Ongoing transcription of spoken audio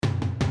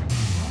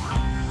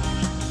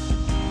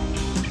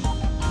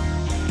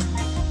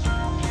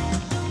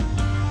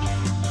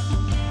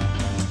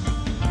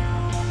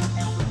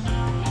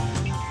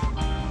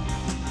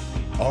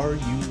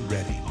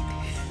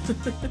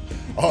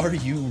Are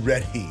you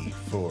ready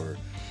for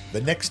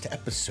the next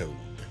episode?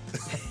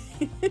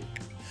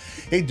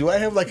 Hey, do I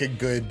have like a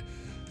good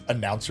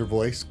announcer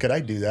voice? Could I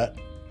do that?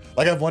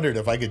 Like, I've wondered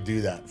if I could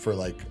do that for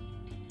like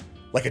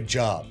a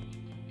job.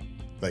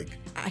 Like,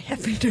 I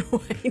have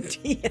no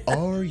idea.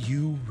 are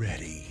you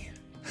ready?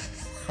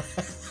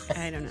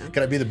 I don't know.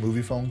 Can I be the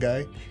movie phone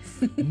guy?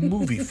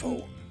 Movie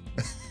phone.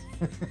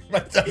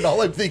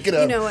 All I'm thinking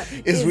of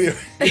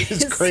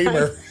is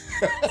Kramer.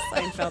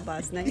 Seinfeld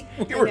last night.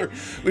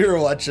 We were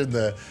watching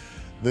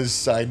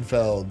this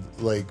Seinfeld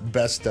like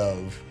best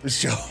of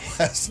show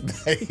last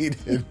night,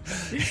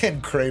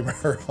 and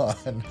Kramer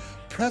on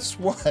press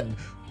 1.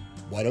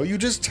 Why don't you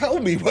just tell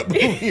me what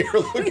movie you're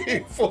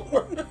looking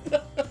for?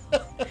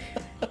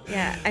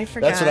 Yeah, I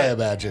forgot. That's what I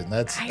imagine.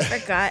 I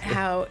forgot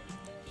how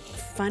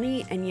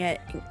funny and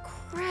yet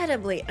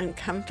incredibly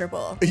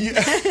uncomfortable. Yeah,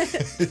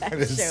 it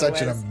is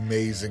such an was.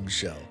 amazing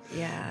show.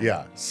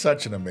 Yeah,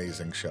 such an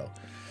amazing show.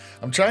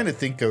 I'm trying to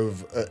think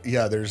of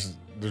there's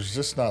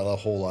just not a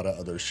whole lot of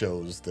other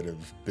shows that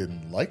have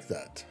been like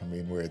that. I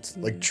mean, where it's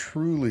like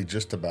truly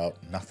just about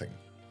nothing.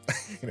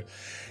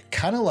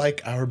 Kind of like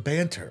our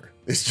banter.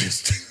 It's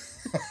just.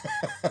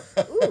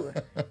 Ooh,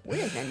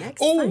 we're the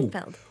next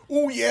Seinfeld.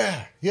 Oh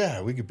yeah,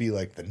 we could be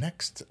like the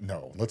next.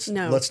 No, let's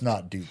not.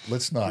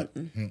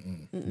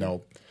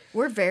 No.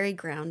 We're very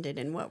grounded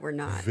in what we're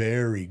not.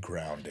 Very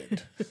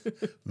grounded.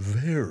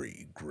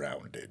 Very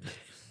grounded.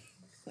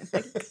 Oh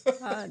my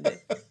God.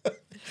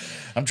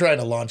 I'm trying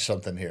to launch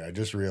something here. I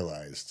just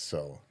realized,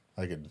 so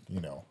I could,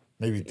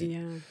 maybe.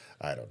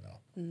 I don't know.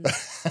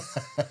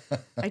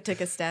 I took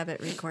a stab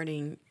at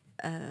recording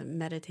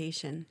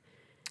meditation,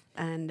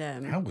 and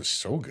that was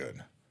so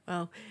good.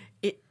 well,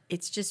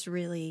 it's just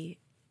really,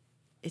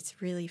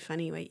 it's really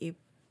funny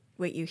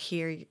what you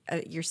hear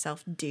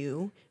yourself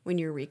do when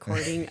you're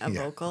recording a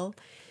vocal,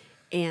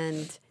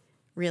 and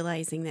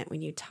realizing that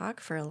when you talk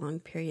for a long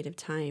period of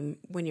time,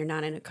 when you're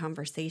not in a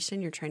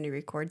conversation, you're trying to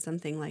record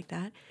something like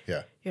that.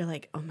 Yeah. You're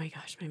like, oh my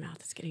gosh, my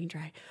mouth is getting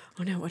dry.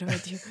 Oh no, what do I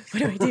do? What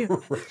do I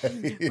do?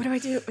 Right. What do I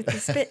do with the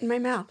spit in my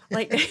mouth?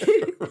 Like,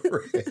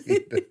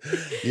 Right.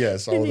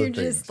 Yes, all and the you're things.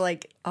 just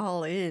like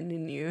all in,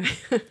 and you.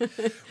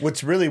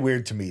 What's really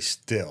weird to me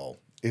still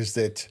is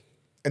that,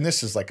 and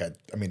this is like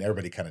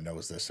everybody kind of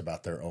knows this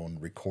about their own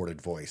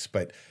recorded voice,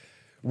 but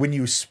when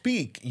you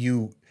speak,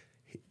 you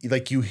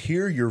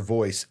hear your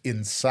voice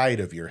inside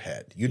of your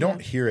head. You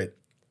don't hear it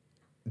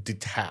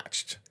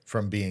detached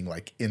from being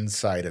like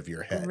inside of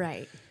your head.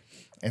 Right.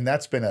 And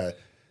that's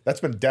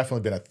definitely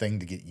been a thing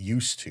to get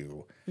used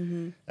to.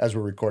 Mm-hmm. As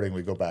we're recording,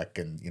 we go back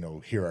and,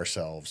 hear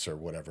ourselves or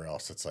whatever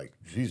else. It's like,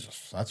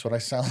 Jesus, that's what I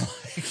sound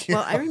like.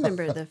 Well, I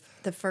remember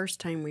the first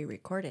time we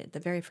recorded, the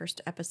very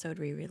first episode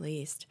we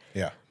released.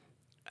 Yeah.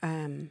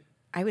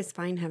 I was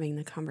fine having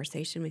the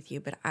conversation with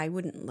you, but I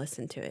wouldn't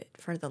listen to it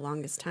for the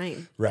longest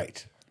time.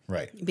 Right.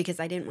 Because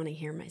I didn't want to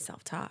hear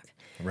myself talk.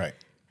 Right.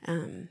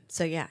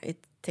 So yeah, it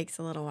takes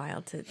a little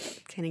while to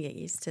kind of get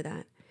used to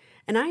that.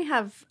 And I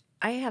have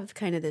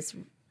kind of this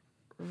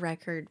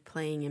record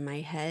playing in my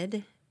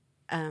head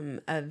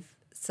of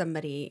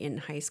somebody in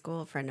high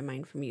school, a friend of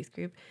mine from youth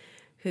group,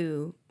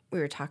 who we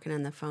were talking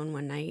on the phone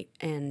one night,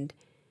 and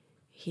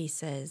he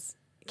says,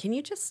 "Can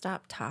you just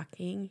stop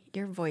talking?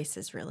 Your voice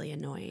is really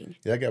annoying."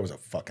 Yeah, that guy was a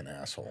fucking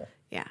asshole.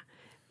 Yeah.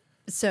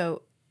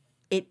 So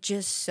it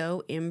just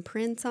so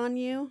imprints on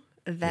you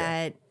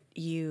that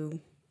you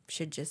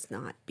should just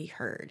not be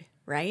heard,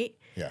 right?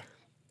 Yeah.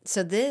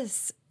 So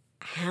this,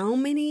 how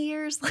many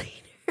years later?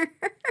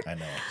 I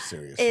know,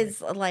 seriously.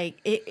 It's like,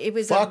 it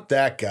was... Fuck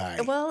that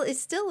guy. Well,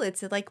 it's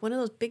like one of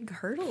those big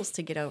hurdles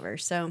to get over.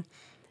 So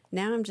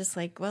now I'm just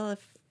like, well,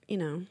 if,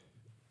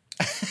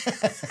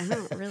 I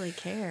don't really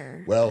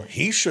care. Well,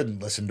 he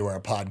shouldn't listen to our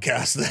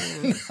podcast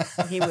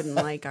then. He wouldn't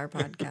like our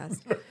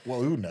podcast.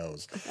 Well, who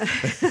knows?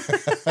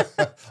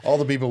 All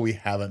the people we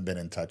haven't been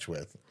in touch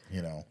with,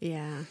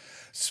 Yeah.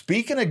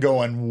 Speaking of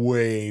going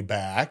way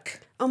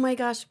back. Oh my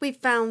gosh, we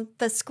found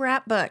the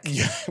scrapbook.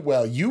 Yeah,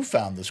 well, you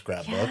found the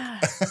scrapbook. Yeah.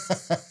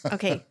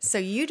 Okay, so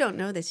you don't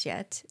know this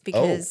yet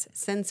because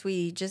since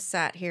we just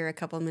sat here a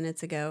couple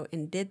minutes ago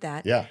and did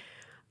that,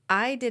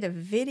 I did a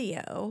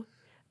video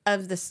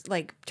of this,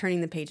 like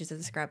turning the pages of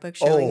the scrapbook,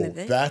 showing the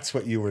video. That's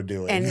what you were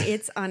doing. And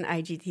it's on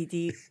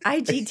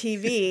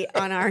IGTV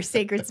on our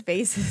Sacred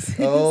Spaces.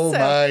 Oh, so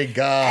my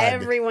God.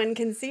 Everyone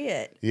can see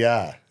it.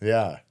 Yeah.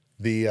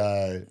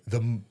 The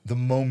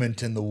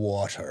moment in the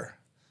water.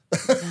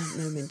 The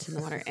moment in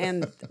the water.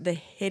 And the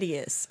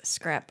hideous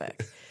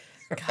scrapbook.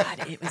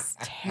 God, it was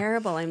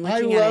terrible. I'm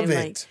looking at it and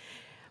like...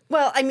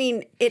 Well, I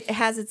mean, it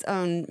has its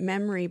own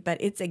memory, but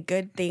it's a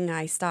good thing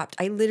I stopped.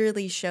 I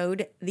literally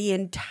showed the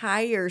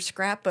entire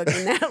scrapbook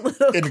in that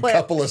little in clip. a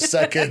couple of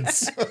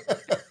seconds.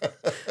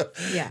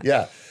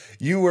 Yeah.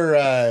 You were,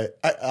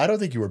 I don't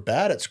think you were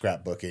bad at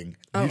scrapbooking.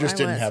 You just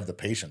didn't have the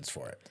patience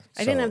for it.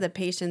 I didn't have the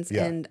patience,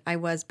 and I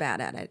was bad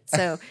at it.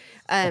 So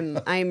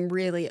I'm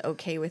really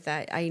okay with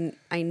that.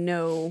 I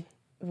know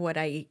what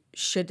I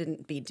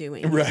shouldn't be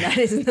doing. Right. That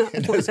is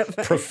not one of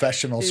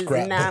professional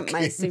scrapbooking. Not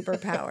my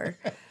superpower.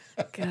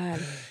 God.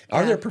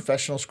 Are Yeah. there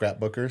professional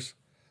scrapbookers?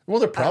 Well,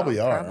 there probably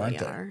are, probably aren't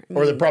there? are. I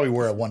Or they mean, probably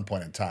were at one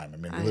point in time. I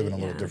mean, we live in a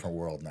little yeah. different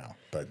world now.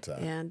 But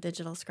Yeah,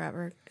 digital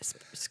scrapper.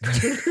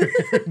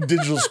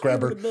 digital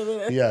scrapper,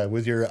 yeah,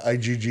 with your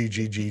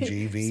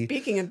IGGGGGV.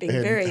 Speaking of being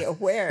very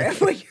aware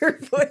of what your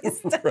voice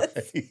does.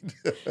 Right.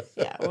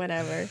 Yeah,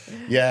 whatever.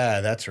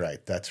 Yeah, that's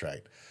right. That's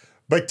right.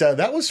 But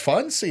that was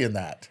fun seeing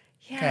that.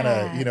 Kind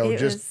of, Yeah, it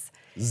just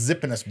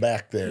zipping us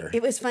back there.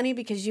 It was funny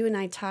because you and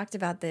I talked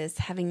about this,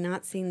 having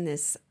not seen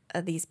these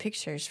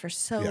pictures for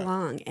so Yeah.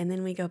 long, and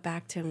then we go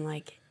back to them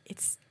like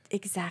it's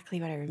exactly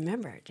what I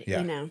remembered.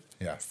 Yeah. You know.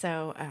 Yeah.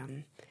 So,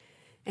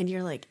 and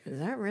you're like, is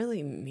that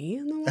really me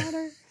in the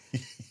water?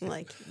 I'm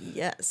like,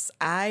 yes,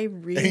 I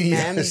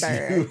remember. Yes,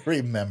 you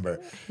remember.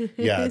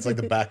 Yeah, it's like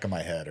the back of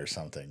my head or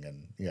something.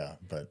 And yeah,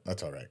 but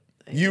that's all right.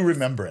 You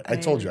remember it. I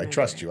told you, I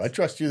trust you. I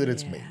trust you that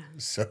it's me. Yeah.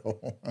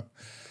 So,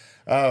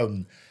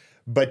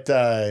 but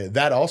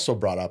that also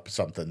brought up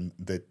something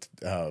that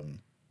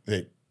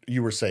that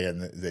you were saying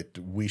that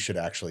we should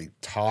actually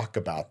talk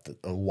about the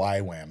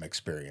YWAM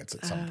experience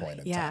at some point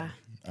in yeah.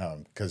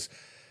 time. Because,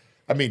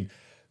 I mean,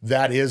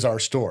 that is our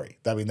story.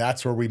 I mean,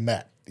 that's where we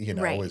met.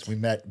 Right. Is we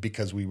met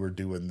because we were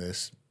doing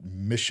this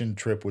mission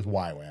trip with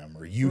YWAM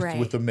or Youth Right.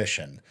 with a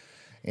Mission,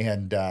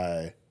 and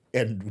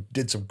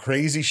did some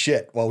crazy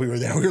shit while we were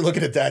there. We were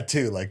looking at that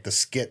too, like the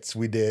skits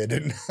we did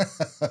and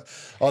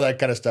all that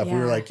kind of stuff. We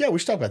were Yeah. like, yeah, we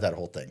should talk about that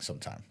whole thing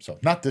sometime. So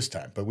not this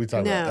time, but we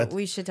talk about No, that.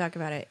 we should talk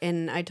about it.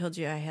 And I told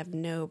you I have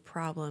no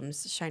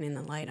problems shining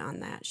the light on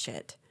that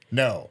shit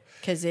No,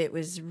 because it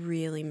was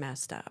really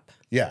messed up.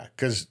 yeah,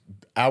 because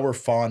our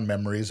fond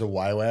memories of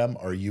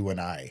YWAM are you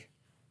and I.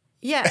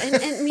 Yeah, and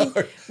I mean,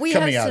 we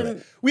Coming had out some. of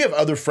it. We have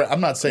other friends.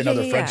 I'm not saying Yeah,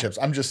 other yeah, yeah. friendships.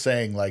 I'm just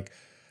saying like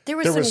There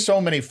there was was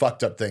so many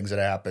fucked up things that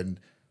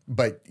happened,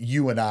 but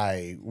you and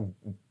I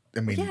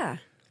mean, Yeah.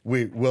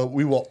 we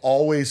will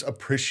always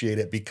appreciate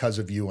it because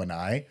of you and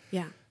I.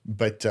 Yeah,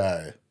 But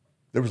there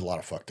was a lot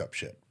of fucked up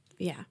shit.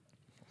 yeah,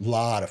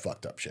 Lot of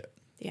fucked up shit.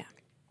 yeah.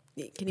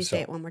 Can you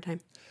say it one more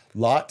time?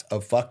 Lot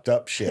of fucked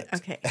up shit.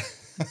 Okay.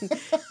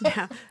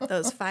 Now,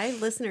 those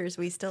 5 listeners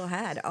we still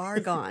had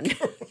are gone.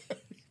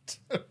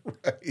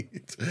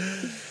 Right.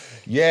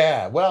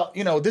 Yeah. Well,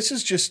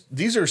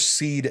 these are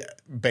seed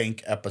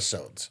bank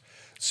episodes.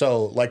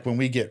 So, like when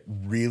we get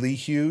really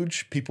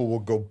huge, people will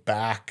go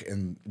back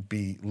and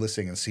be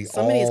listening and see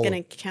Somebody's going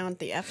to count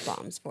the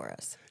F-bombs for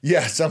us.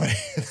 Yeah, somebody.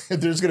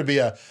 There's going to be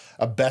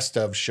a best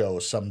of show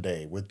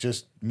someday with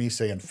just me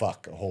saying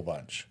fuck a whole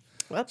bunch.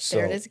 Well,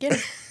 there it is again.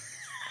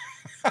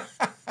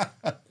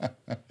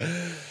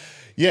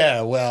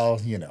 Yeah, well,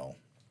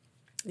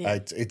 Yeah.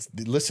 it's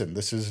listen.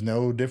 This is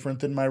no different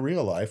than my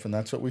real life, and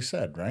that's what we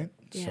said, right?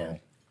 Yeah. So,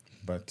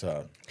 but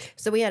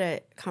So we had a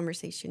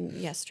conversation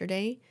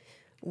yesterday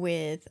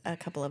with a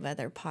couple of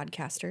other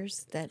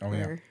podcasters that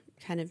were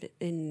kind of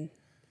in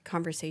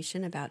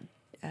conversation about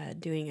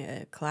doing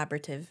a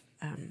collaborative,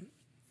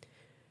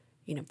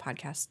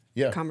 podcast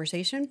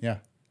conversation. yeah,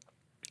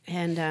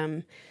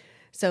 And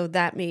so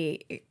that may,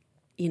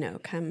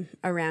 come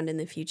around in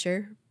the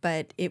future.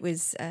 But it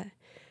was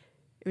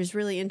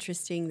really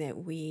interesting that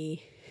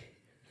we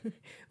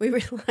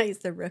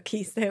realized the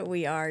rookies that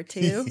we are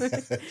too,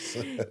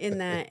 in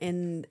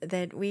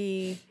that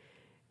we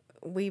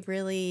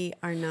really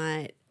are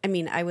not. I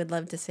mean, I would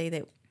love to say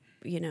that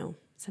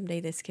someday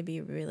this could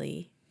be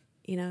really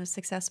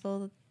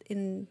successful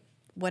in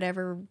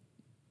whatever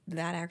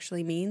that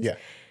actually means. yeah.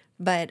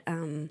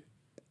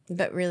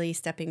 But really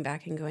stepping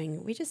back and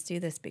going, we just do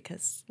this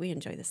because we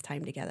enjoy this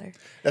time together.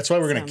 That's why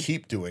we're going to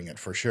keep doing it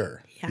for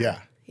sure.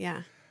 Yeah.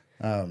 Yeah.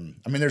 I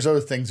mean, there's other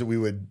things that we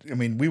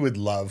would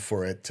love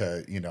for it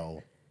to,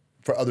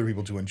 for other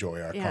people to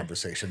enjoy our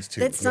conversations too.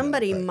 That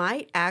somebody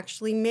might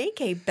actually make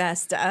a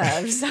best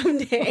of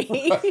someday.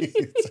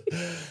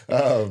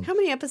 How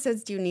many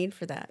episodes do you need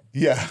for that?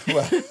 Yeah.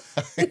 Well,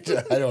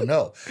 I don't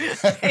know.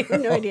 I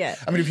have no idea.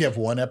 I mean, if you have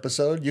one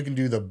episode, you can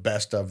do the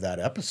best of that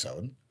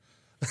episode.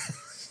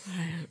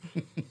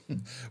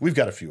 We've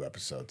got a few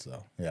episodes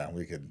though. Yeah,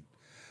 we could.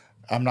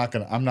 I'm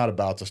not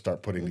about to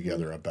start putting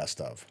together a best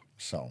of.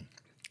 So.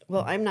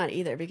 Well, I'm not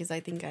either because I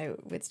think I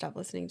would stop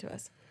listening to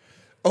us.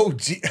 Oh,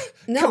 gee.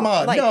 No, Come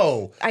on,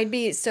 no. I'd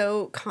be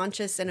so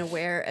conscious and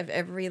aware of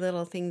every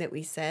little thing that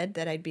we said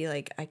that I'd be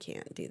like, I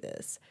can't do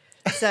this.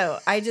 So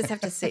I just have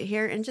to sit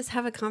here and just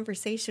have a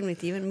conversation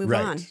with you and move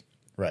on.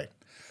 Right.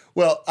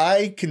 Well,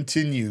 I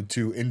continue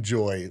to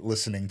enjoy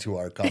listening to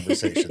our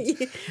conversations.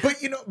 But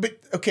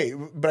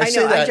I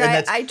say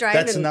that I drive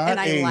that's and not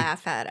I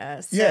laugh at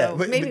us. Yeah, So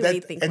but maybe that, we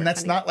think and we're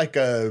that's funny. not like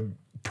a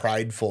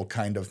prideful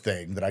kind of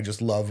thing that I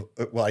just love.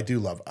 Well, I do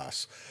love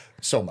us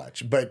so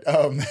much, but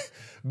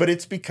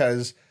it's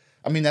because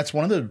that's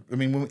one of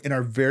the. In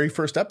our very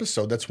first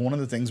episode, that's one of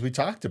the things we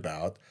talked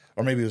about,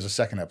 or maybe it was a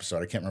second episode.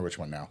 I can't remember which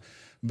one now,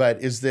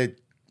 but is that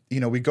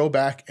we go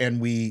back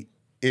and we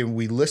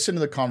listen to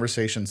the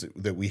conversations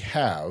that we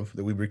have,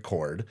 that we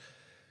record.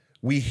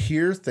 We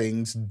hear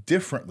things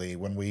differently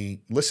when we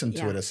listen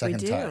to it a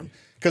second time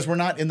because we're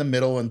not in the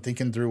middle and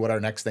thinking through what our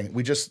next thing.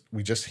 We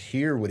just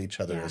hear what each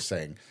other is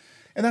saying,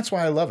 And that's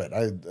why I love it.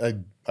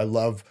 I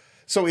love,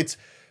 so it's,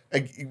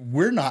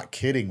 we're not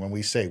kidding when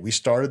we say we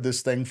started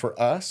this thing for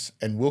us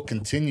and we'll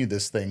continue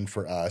this thing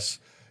for us,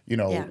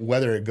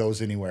 whether it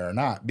goes anywhere or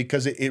not,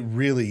 because it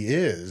really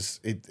is.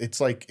 It's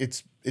like,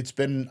 it's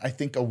been, I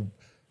think,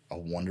 a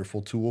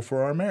wonderful tool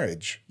for our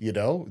marriage,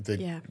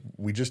 that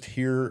we just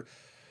hear,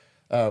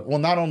 well,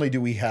 not only do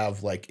we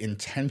have like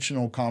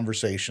intentional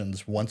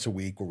conversations once a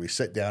week where we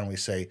sit down and we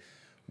say,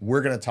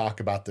 we're going to talk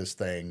about this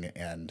thing,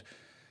 and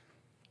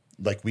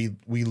like we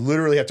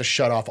literally have to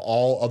shut off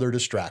all other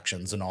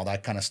distractions and all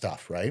that kind of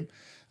stuff, right?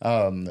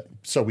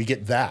 So we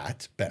get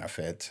that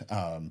benefit,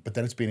 but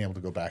then it's being able to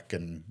go back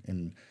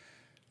and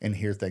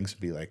hear things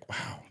and be like,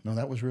 wow, no,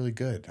 that was really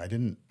good. I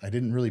didn't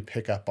really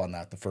pick up on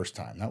that the first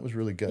time. That was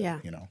really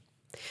good.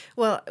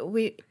 Well,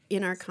 we,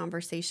 in our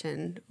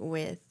conversation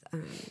with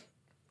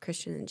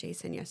Christian and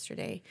Jason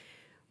yesterday,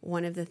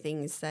 one of the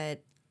things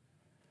that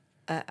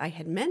I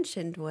had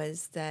mentioned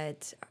was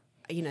that,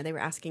 they were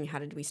asking, how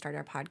did we start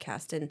our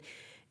podcast?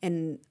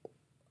 And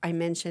I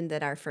mentioned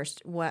that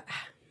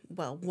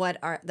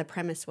the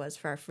premise was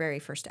for our very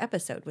first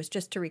episode was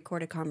just to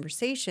record a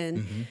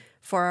conversation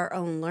for our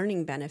own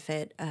learning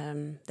benefit,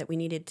 that we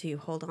needed to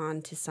hold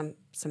on to some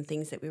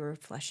things that we were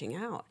fleshing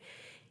out.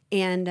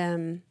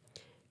 And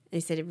I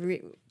said,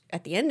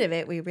 at the end of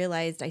it, we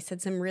realized I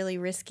said some really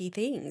risky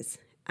things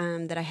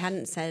that I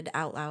hadn't said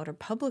out loud or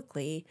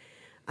publicly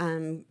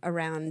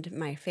around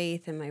my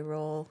faith and my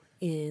role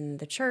in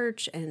the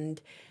church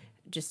and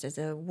just as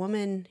a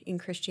woman in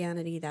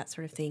Christianity, that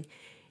sort of thing.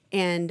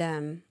 And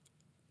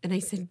I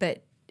said,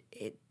 but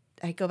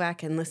I go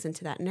back and listen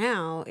to that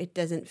now, it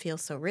doesn't feel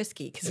so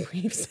risky because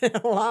we've said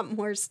a lot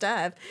more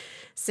stuff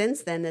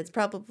since then that's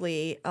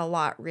probably a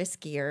lot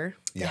riskier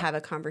to have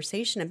a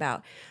conversation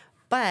about.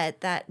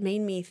 But that made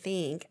me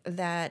think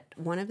that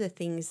one of the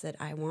things that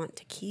I want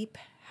to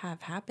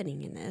have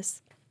happening in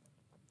this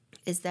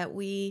is that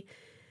we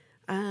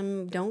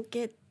don't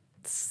get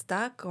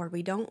stuck or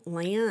we don't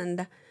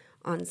land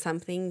on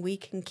something. We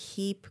can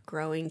keep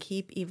growing,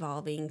 keep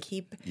evolving,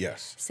 keep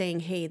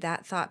saying, hey,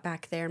 that thought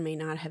back there may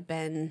have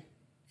been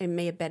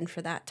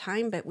for that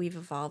time, but we've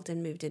evolved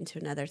and moved into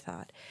another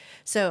thought.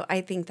 So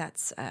I think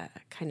that's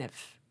kind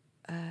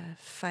of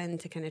fun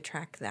to kind of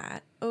track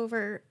that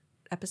over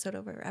episode,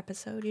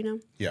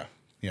 Yeah.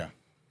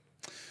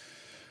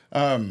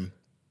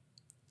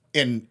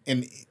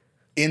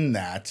 In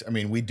that, I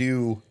mean, we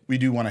do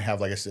want to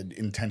have, like I said,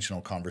 intentional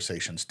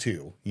conversations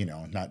too,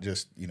 not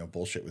just,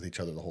 bullshit with each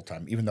other the whole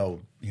time, even though,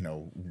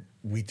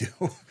 we do,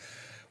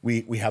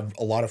 we have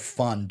a lot of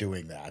fun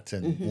doing that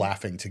and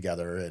laughing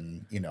together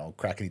and,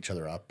 cracking each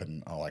other up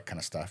and all that kind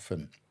of stuff.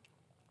 And,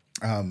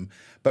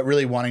 but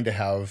really wanting to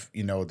have,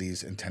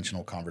 these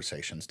intentional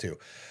conversations too.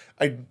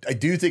 I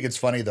do think it's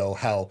funny though,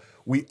 how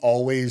we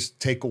always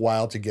take a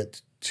while to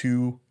get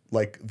to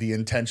like the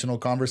intentional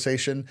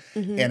conversation.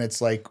 And it's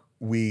like,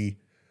 we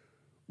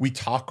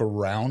talk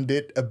around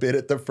it a bit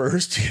at the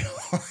first,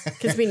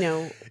 because we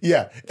know.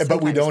 Yeah,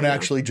 but we don't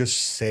actually just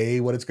say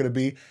what it's going to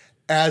be,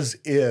 as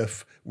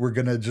if we're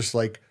going to just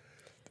like,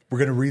 we're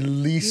going to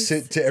release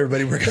it to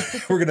everybody. We're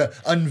going to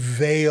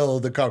unveil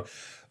the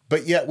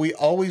but yet we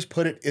always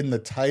put it in the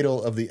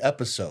title of the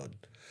episode.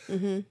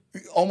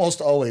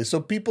 Almost always. So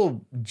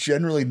people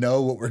generally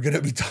know what we're going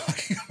to be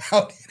talking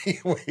about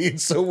anyway.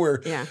 And so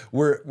we're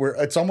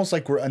it's almost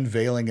like we're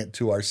unveiling it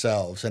to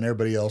ourselves and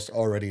everybody else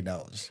already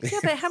knows. Yeah,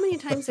 but how many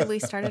times have we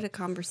started a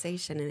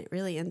conversation and it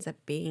really ends up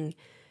being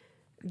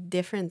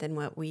different than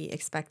what we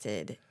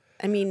expected?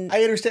 I mean,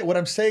 I understand. What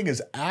I'm saying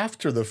is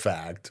after the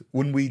fact,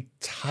 when we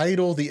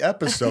title the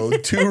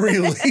episode to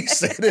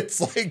release it, it's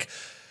like,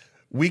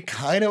 we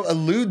kind of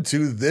allude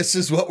to this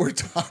is what we're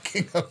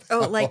talking about.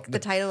 Oh, like the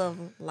title of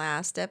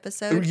last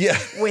episode? Yeah.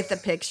 With the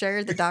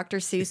picture, the Dr.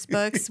 Seuss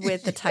books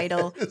with the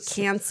title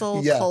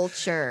Cancel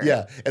Culture.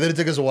 Yeah. And then it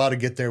took us a while to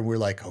get there. We're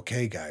like,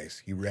 okay,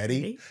 guys, you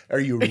ready? Are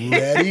you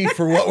ready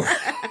for what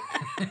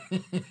we're...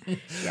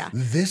 Yeah.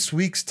 This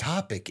week's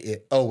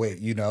topic. Oh,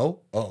 wait,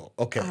 Oh,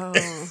 okay.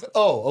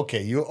 Oh,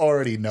 okay. You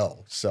already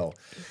know. So,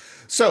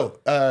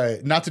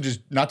 not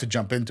to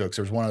jump into it, because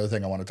there's one other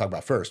thing I want to talk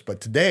about first.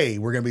 But today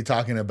we're going to be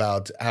talking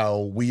about how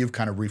we have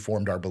kind of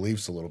reformed our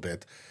beliefs a little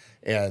bit,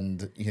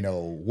 and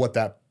what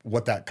that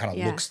kind of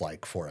looks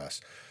like for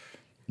us.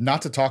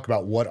 Not to talk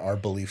about what our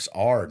beliefs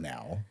are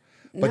now,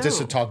 but just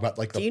to talk about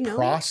like the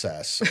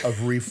process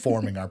of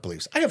reforming our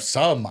beliefs. I have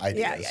some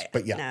ideas,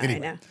 but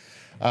anyway.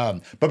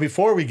 But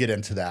before we get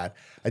into that,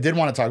 I did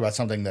want to talk about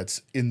something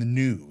that's in the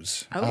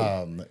news.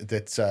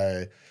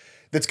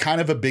 That's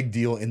kind of a big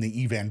deal in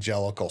the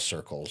evangelical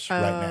circles right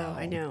now.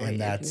 I know. And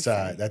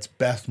that's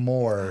Beth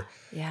Moore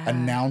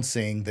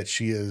announcing that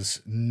she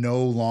is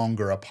no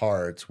longer a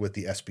part with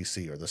the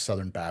SBC, or the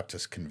Southern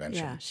Baptist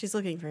Convention. Yeah, she's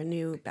looking for a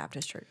new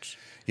Baptist church.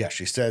 Yeah,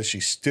 she says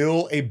she's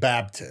still a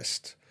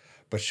Baptist,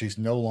 but she's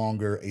no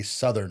longer a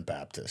Southern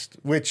Baptist,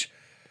 which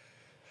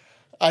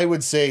I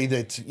would say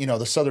that,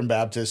 the Southern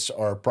Baptists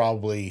are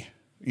probably,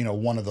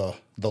 one of the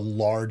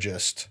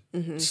largest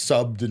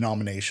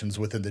sub-denominations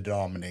within the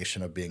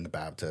denomination of being a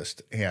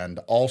Baptist, and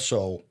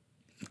also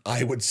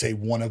I would say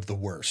one of the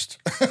worst.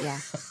 Yeah.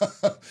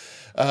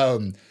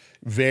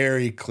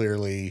 Very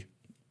clearly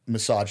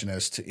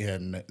misogynist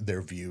in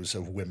their views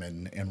of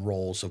women and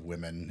roles of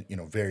women,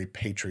 very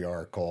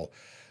patriarchal.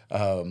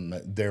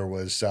 There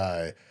was,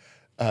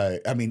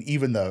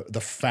 even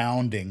the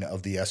founding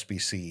of the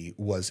SBC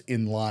was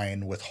in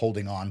line with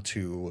holding on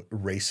to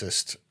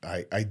racist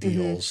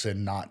ideals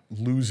and not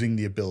losing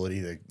the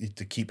ability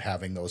to keep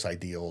having those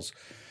ideals,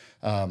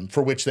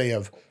 for which they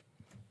have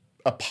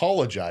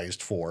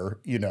apologized for,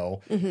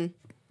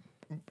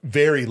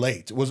 very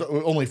late. It was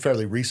only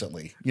fairly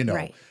recently,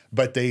 Right.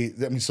 But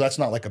so that's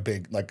not like a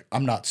big, like,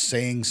 I'm not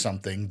saying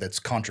something that's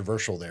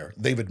controversial there.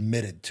 They've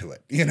admitted to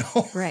it,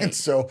 Right. And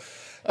so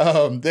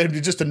there's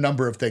just a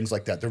number of things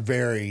like that. They're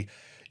very,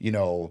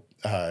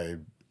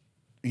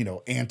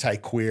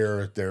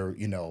 anti-queer. They're,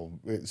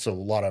 so a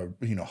lot of,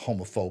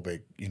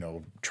 homophobic,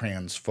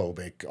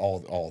 transphobic,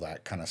 all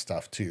that kind of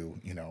stuff too,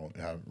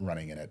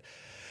 running in it.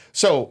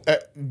 So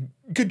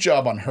good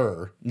job on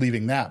her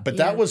leaving that. But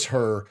that was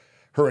her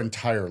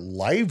entire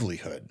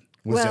livelihood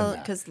was in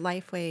that. Because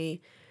Lifeway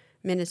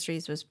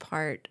Ministries was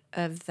part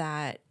of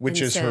that. Which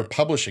is her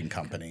publishing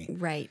company.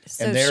 Right.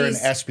 So and they're an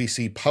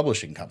SBC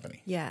publishing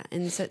company. Yeah.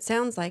 And so it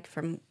sounds like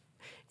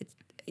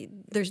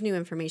there's new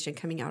information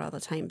coming out all the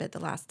time, but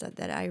the last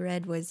that I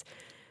read was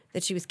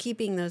that she was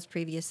keeping those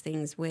previous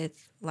things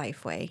with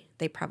Lifeway.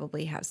 They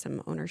probably have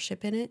some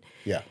ownership in it.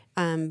 Yeah.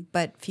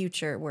 But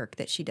future work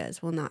that she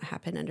does will not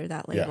happen under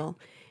that label.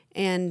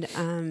 Yeah.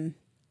 And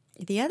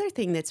the other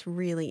thing that's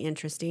really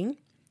interesting,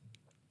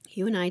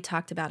 you and I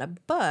talked about a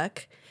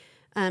book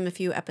a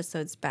few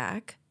episodes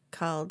back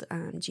called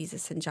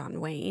Jesus and John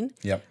Wayne,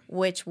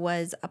 which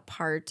was a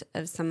part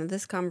of some of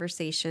this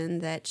conversation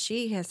that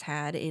she has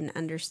had in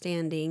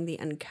understanding the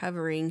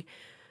uncovering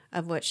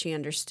of what she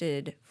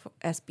understood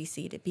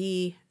SBC to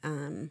be,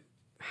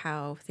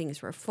 how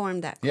things were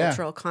formed, that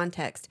cultural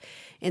context.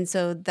 And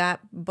so that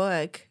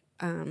book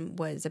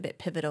was a bit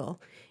pivotal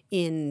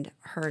in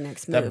her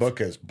next move. That book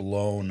has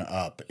blown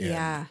up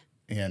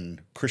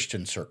in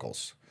Christian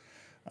circles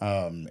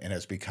and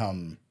has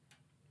become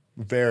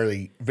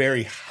very,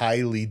 very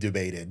highly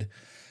debated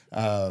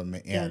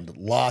and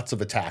lots of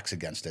attacks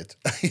against it,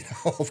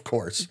 of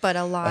course. But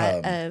a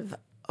lot of,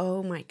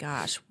 oh my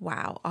gosh,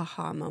 wow,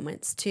 aha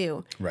moments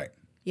too. Right.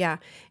 Yeah.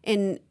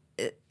 And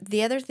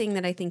the other thing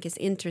that I think is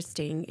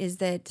interesting is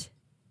that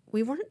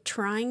we weren't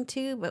trying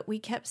to, but we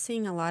kept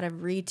seeing a lot of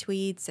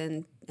retweets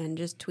and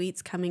just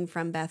tweets coming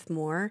from Beth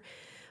Moore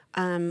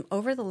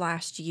over the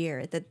last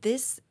year that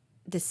this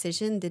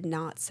decision did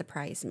not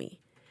surprise me.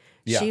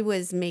 Yeah. She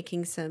was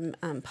making some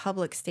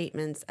public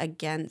statements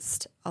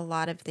against a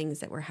lot of things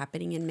that were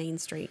happening in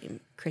mainstream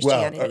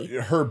Christianity.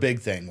 Well, her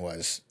big thing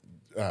was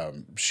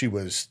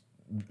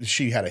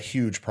she had a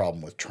huge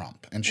problem with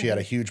Trump, and she had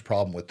a huge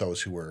problem with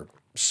those who were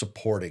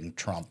supporting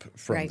Trump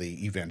from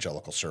the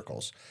evangelical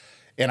circles.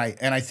 And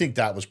I think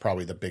that was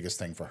probably the biggest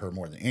thing for her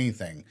more than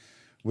anything,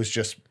 was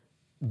just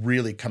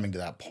really coming to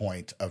that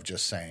point of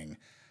just saying,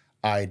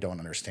 I don't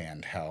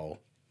understand how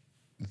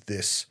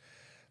this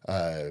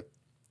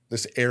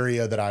this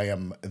area that I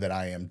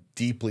am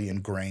deeply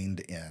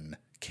ingrained in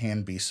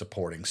can be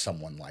supporting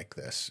someone like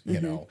this, you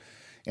know?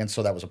 And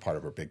so that was a part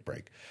of her big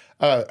break.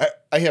 I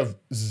have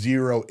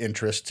zero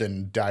interest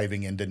in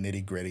diving into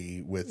nitty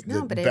gritty with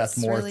the Beth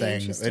Moore really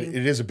thing.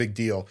 It is a big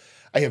deal.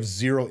 I have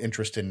zero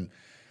interest in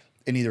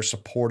either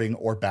supporting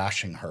or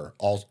bashing her.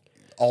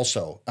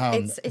 Also,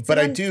 it's an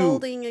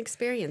unfolding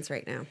experience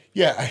right now.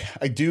 Yeah,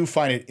 I do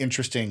find it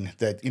interesting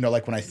that,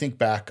 like when I think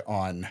back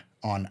on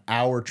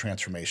our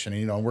transformation,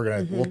 and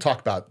we'll talk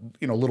about,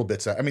 little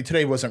bits.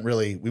 Today we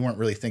weren't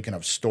really thinking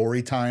of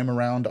story time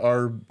around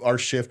our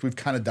shift. We've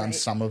kind of done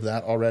some of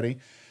that already.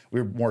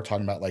 We were more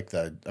talking about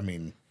kind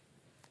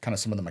of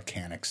some of the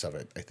mechanics of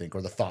it, I think,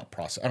 or the thought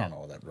process. I don't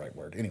know that right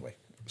word. Anyway,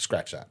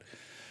 scratch that.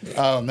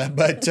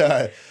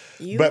 But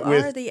you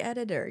are the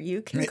editor.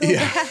 You can go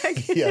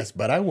back. Yes,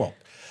 but I won't.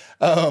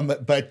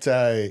 But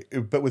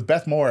with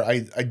Beth Moore,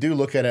 I do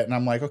look at it and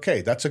I'm like,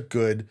 okay, those are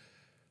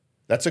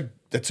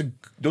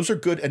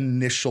good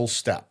initial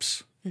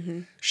steps.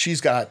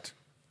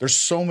 There's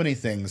so many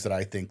things that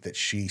I think that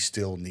she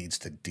still needs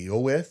to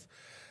deal with.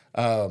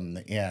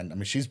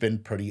 And she's been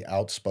pretty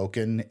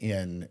outspoken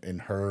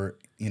in her,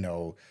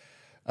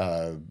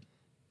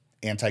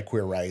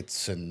 anti-queer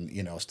rights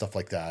and, stuff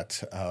like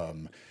that.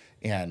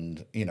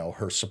 And,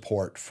 her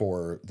support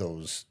for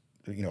those,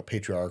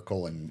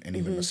 patriarchal and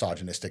even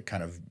misogynistic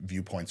kind of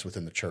viewpoints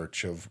within the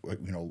church of,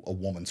 a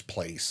woman's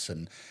place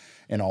and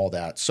all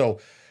that. So,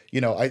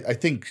 I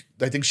think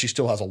she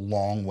still has a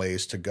long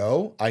ways to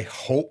go. I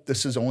hope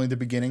this is only the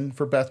beginning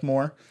for Beth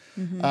Moore.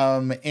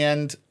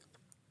 And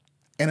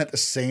at the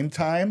same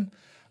time,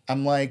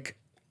 I'm like,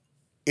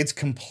 it's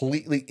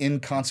completely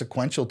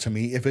inconsequential to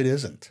me if it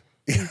isn't.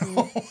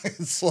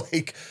 It's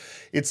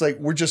like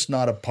we're just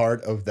not a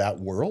part of that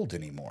world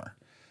anymore.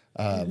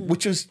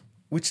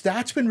 Which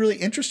that's been really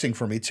interesting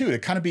for me too, to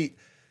kind of be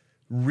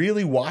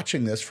really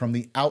watching this from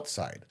the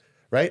outside,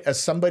 right?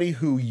 As somebody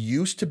who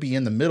used to be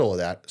in the middle of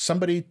that,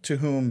 somebody to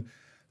whom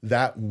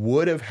that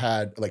would have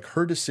had, like,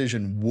 her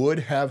decision would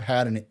have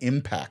had an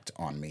impact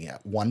on me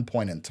at one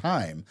point in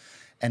time.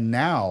 And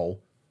now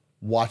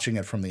watching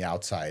it from the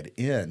outside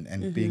in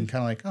and being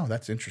kind of like, oh,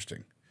 that's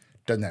interesting.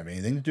 Doesn't have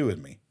anything to do with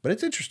me, but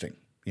it's interesting,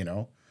 you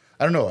know?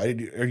 I don't know.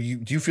 Do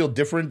you feel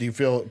different? Do you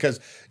feel, because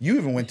you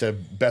even went to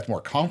Beth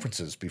Moore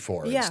conferences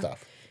before and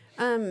stuff.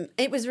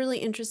 It was really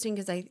interesting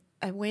because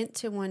I went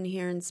to one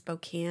here in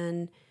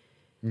Spokane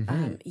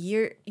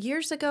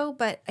years ago,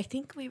 but I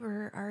think we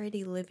were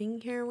already living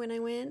here when I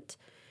went.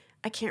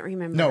 I can't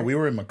remember. No, we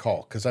were in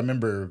McCall because I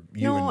remember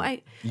you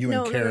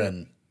and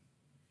Karen.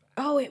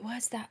 Oh, it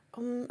was that.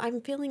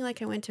 I'm feeling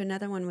like I went to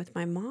another one with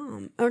my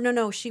mom. Oh,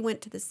 no, she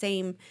went to the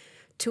same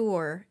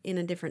tour in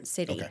a different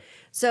city. Okay.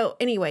 So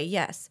anyway,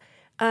 yes.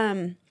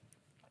 And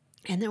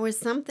there was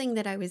something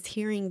that I was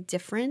hearing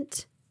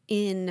different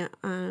in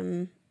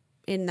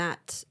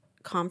that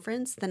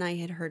conference than I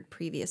had heard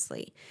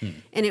previously.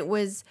 And it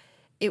was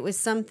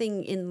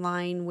something in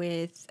line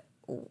with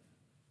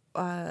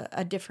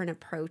a different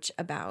approach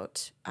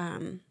about,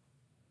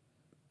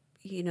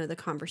 the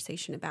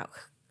conversation about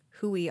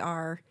who we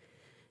are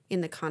in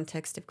the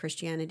context of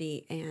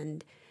Christianity.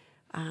 And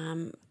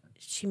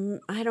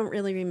I don't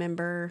really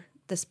remember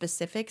the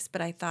specifics, but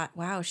I thought,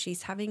 wow,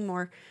 she's saying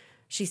more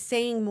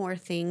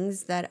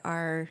things that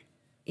are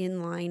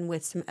in line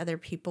with some other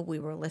people we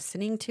were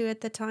listening to at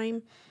the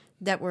time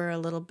that were a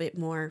little bit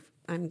more,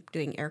 I'm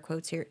doing air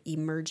quotes here,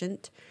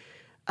 emergent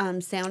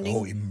sounding.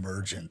 Oh,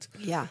 emergent.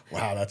 Yeah.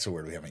 Wow, that's a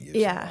word we haven't used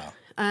in a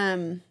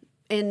while.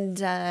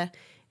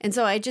 And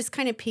so I just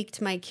kind of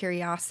piqued my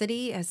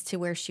curiosity as to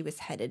where she was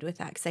headed with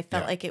that, because I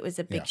felt like it was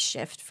a big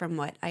shift from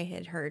what I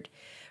had heard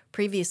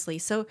previously.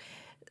 So,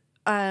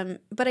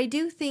 but I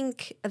do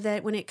think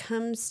that when it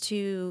comes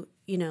to,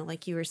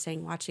 like you were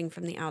saying, watching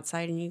from the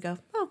outside and you go,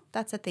 oh,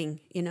 that's a thing,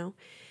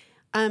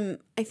 I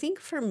think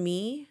for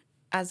me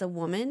as a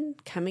woman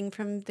coming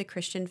from the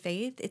Christian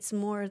faith, it's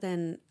more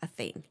than a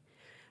thing.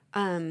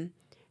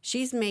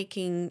 She's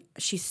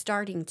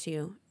starting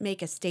to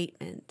make a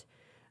statement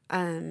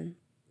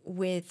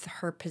with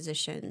her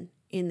position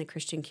in the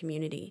Christian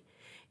community.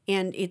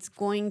 And it's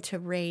going to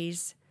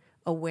raise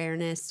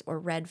awareness or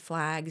red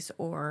flags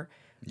or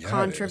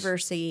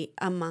controversy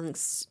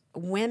amongst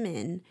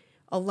women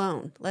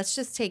alone. Let's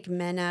just take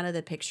men out of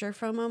the picture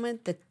for a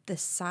moment. The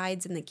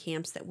sides and the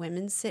camps that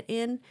women sit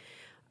in,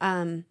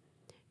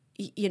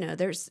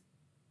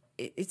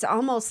 it's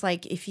almost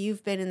like if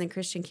you've been in the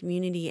Christian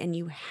community and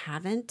you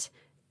haven't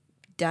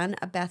done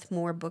a Beth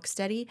Moore book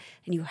study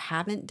and you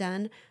haven't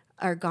done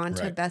or gone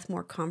to a Beth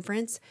Moore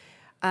conference,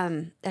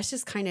 that's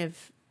just kind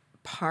of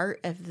part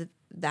of the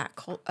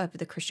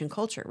Christian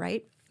culture,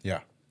 right?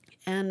 Yeah.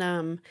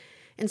 And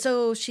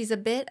so she's a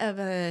bit of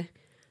a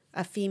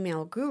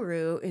female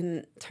guru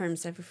in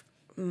terms of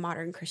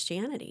modern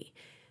Christianity.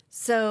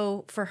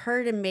 So for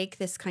her to make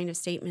this kind of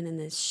statement and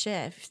this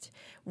shift,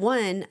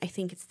 one, I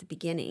think it's the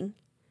beginning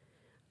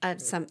of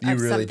something more.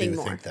 You really do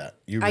think that.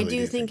 I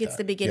do think it's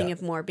the beginning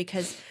of more,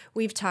 because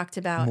we've talked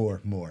about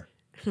more.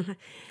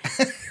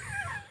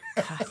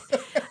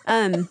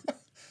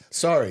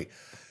 Sorry.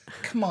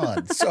 Come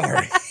on.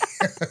 Sorry.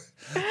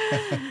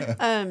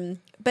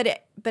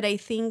 But I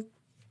think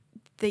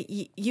that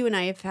you and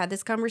I have had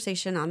this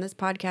conversation on this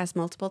podcast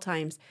multiple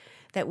times,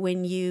 that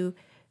when you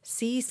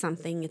see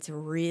something, it's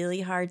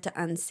really hard to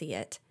unsee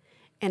it.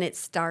 And it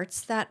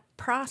starts that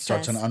process.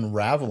 Starts an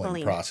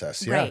unraveling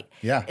process. Yeah. Right.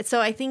 Yeah.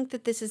 So I think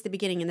that this is the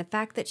beginning. And the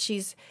fact that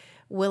she's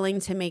willing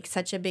to make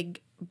such a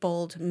big,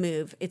 bold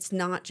move, it's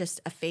not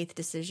just a faith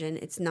decision.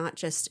 It's not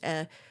just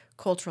a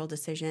cultural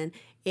decision.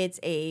 It's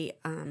a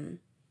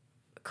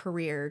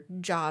career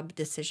job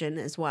decision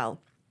as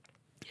well.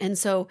 And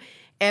so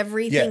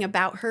everything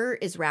about her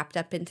is wrapped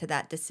up into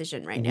that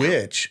decision right now.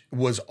 Which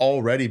was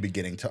already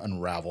beginning to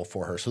unravel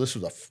for her. So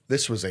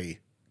this was a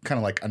kind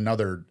of like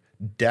another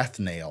death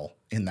nail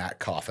in that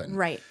coffin.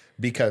 Right.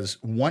 Because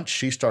once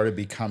she started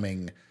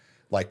becoming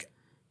like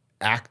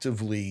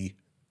actively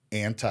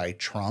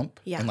anti-Trump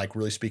and like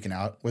really speaking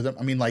out with him,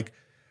 I mean, like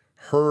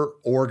her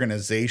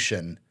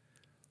organization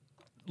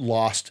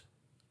lost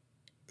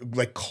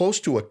like close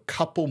to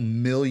 $2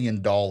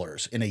 million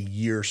in a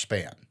year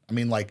span. I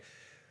mean, like,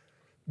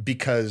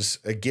 because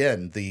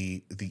again,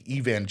 the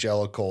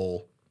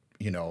evangelical,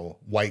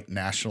 white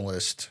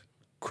nationalist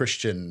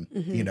Christian,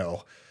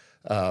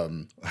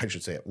 I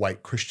should say it,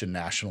 white Christian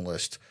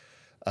nationalist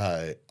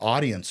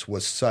audience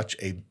was such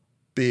a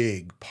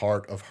big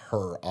part of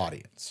her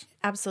audience.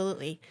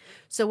 Absolutely.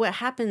 So what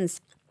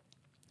happens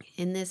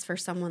in this for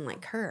someone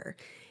like her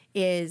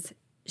is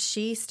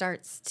she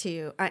starts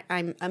to,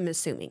 I'm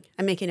assuming,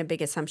 I'm making a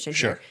big assumption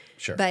here.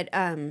 Sure. But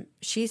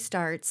she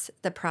starts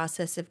the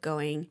process of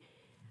going,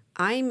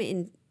 I'm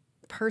in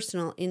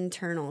personal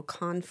internal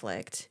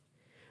conflict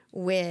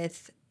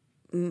with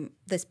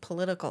this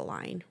political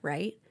line,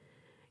 right?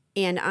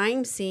 And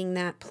I'm seeing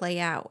that play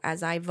out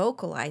as I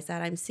vocalize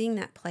that. I'm seeing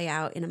that play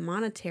out in a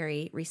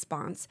monetary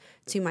response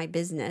to my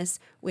business,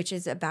 which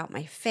is about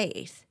my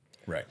faith.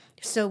 Right.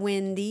 So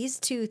when these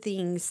two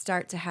things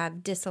start to have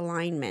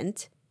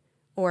disalignment,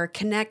 or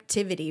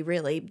connectivity,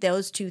 really,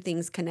 those two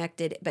things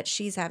connected, but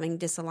she's having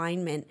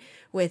disalignment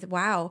with,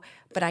 wow,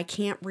 but I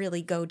can't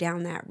really go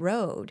down that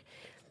road.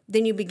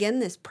 Then you begin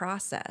this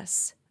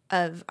process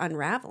of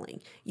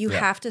unraveling. You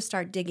have to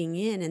start digging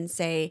in and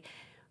say,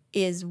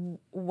 is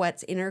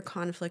what's inner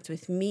conflict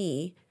with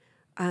me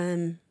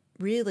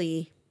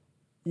really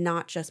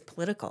not just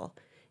political?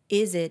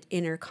 Is it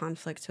inner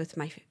conflicts with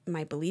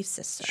my belief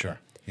system? Sure.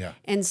 Yeah.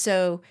 And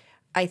so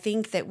I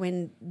think that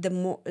when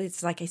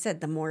it's like I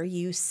said, the more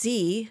you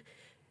see,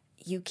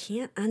 you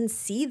can't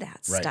unsee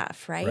that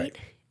stuff, right?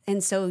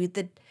 And so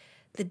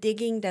the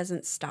digging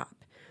doesn't stop.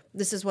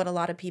 This is what a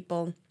lot of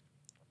people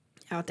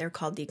out there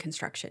call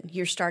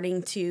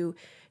deconstruction.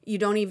 You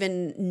don't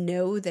even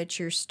know that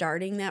you're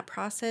starting that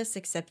process,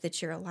 except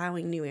that you're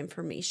allowing new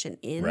information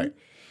in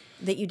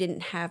that you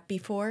didn't have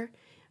before.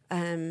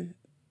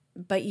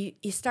 But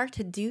you start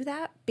to do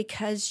that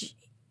because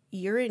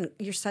you're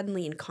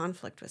suddenly in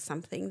conflict with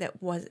something that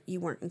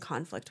you weren't in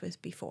conflict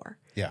with before.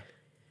 Yeah.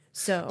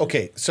 So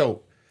okay,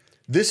 so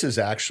this is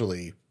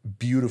actually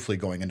beautifully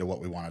going into what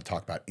we want to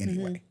talk about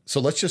anyway. Mm-hmm.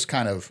 So let's just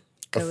kind of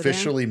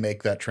officially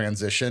make that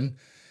transition,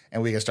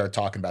 and we can start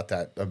talking about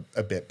that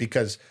a bit,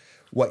 because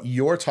what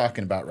you're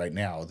talking about right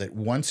now, that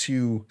once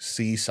you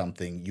see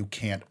something, you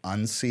can't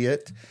unsee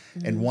it.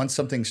 Mm-hmm. And once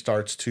something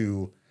starts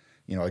to,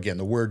 again,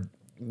 the word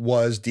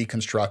was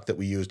deconstruct that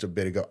we used a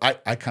bit ago. I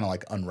kind of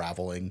like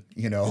unraveling,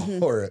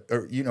 mm-hmm. or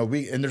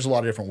and there's a lot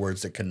of different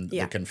words that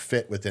can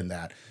fit within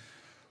that.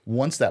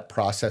 Once that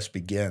process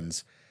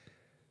begins,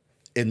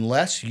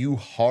 unless you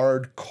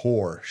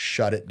hardcore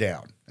shut it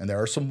down, and there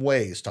are some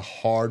ways to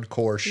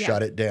hardcore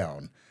shut it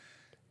down,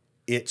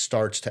 it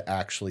starts to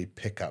actually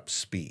pick up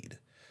speed.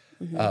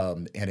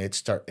 Mm-hmm.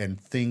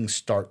 And things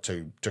start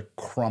to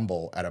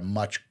crumble at a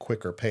much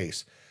quicker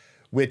pace,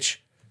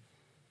 which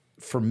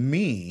for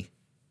me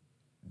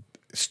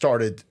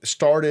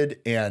started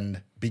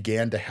and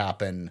began to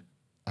happen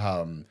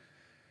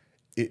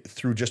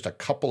through just a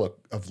couple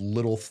of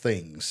little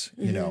things,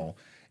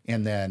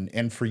 mm-hmm.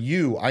 And for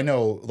you, I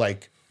know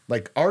like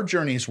our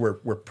journeys were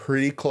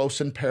pretty close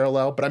in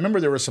parallel, but I remember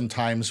there were some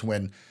times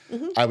when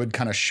mm-hmm. I would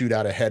kind of shoot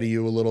out ahead of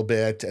you a little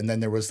bit. And then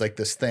there was like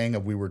this thing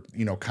of we were,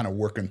 kind of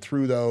working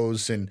through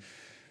those, and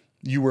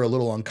you were a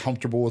little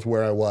uncomfortable with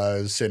where I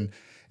was. And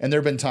there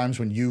have been times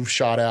when you've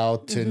shot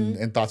out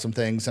mm-hmm. and thought some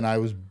things, and I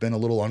was been a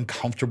little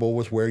uncomfortable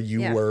with where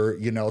you were,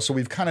 so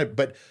we've kind of,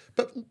 but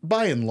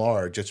by and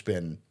large, it's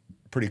been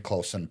pretty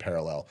close in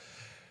parallel.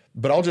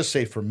 But I'll just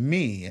say for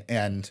me,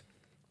 and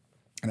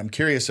I'm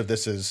curious if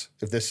this is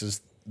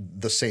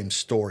the same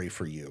story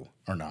for you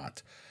or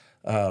not.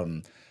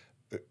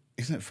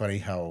 Isn't it funny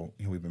how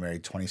we've been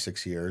married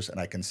 26 years,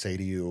 and I can say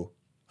to you,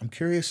 I'm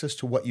curious as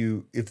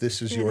to if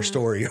this is your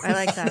story. I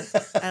like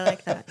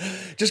that.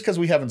 Just because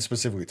we haven't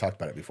specifically talked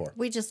about it before.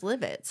 We just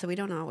live it, so we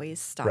don't always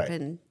stop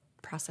and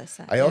process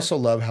that. I also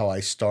love how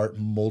I start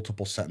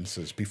multiple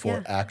sentences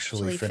before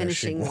actually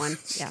finishing one.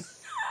 Yeah.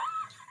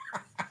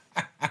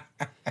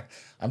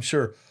 I'm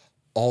sure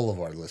all of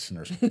our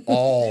listeners,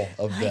 all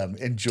of them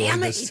enjoy this.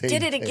 Damn it, you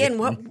did it again.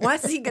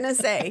 What's he going to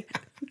say?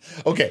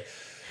 Okay.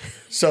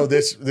 So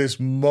this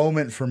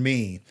moment for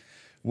me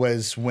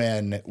was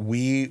when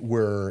we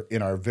were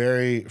in our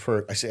we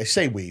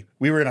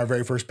were in our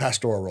very first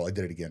pastoral role. I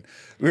did it again.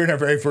 We were in our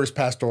very first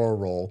pastoral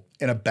role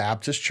in a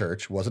Baptist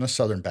church. It wasn't a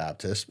Southern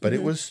Baptist, but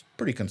mm-hmm. it was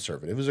pretty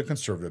conservative. It was a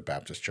conservative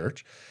Baptist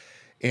church.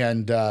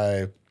 And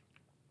I'd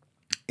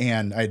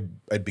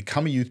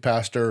become a youth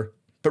pastor,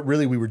 but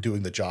really we were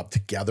doing the job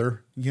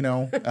together,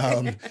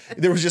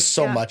 there was just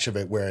so much of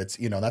it where it's,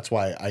 that's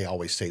why I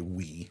always say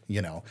we,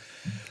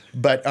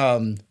 but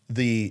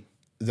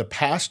the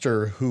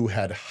pastor who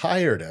had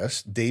hired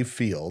us, Dave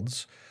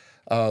Fields,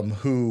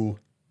 who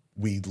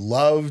we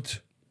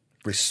loved,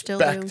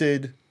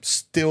 respected,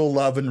 still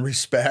love and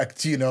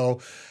respect, he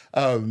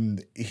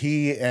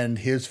and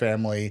his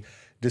family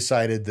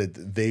decided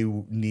that they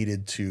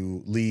needed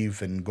to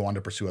leave and go on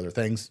to pursue other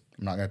things.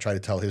 I'm not going to try to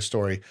tell his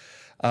story.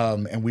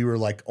 And we were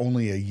like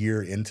only a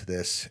year into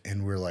this,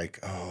 and we're like,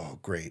 oh,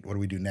 great. What do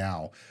we do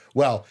now?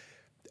 Well,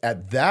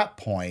 at that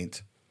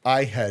point,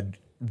 I had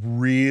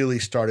really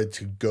started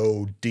to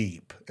go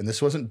deep, and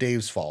this wasn't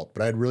Dave's fault,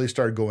 but I had really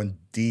started going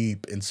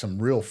deep in some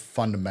real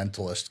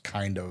fundamentalist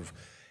kind of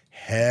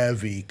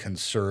heavy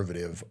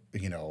conservative,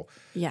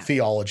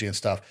 theology and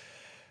stuff.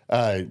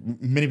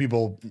 Many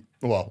people,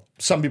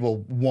 some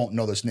people won't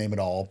know this name at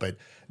all, but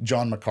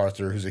John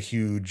MacArthur, who's a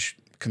huge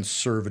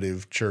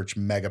conservative church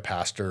mega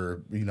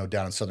pastor,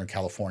 down in Southern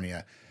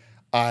California,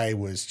 I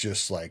was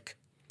just like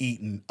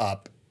eating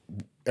up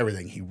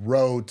everything he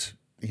wrote,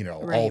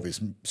 all of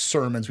his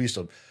sermons.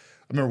 I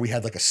remember we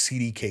had like a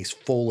CD case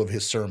full of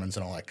his sermons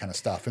and all that kind of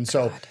stuff. And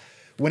so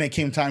when it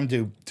came time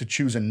to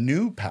choose a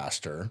new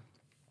pastor,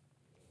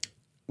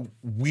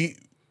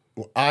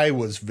 I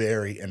was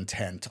very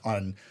intent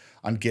on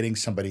getting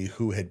somebody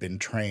who had been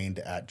trained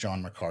at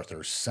John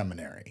MacArthur's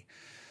seminary.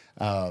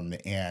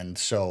 And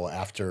so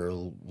after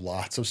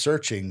lots of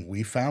searching,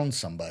 we found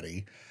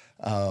somebody,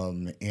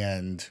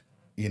 and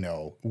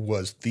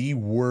was the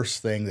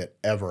worst thing that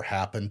ever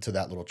happened to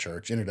that little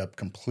church. Ended up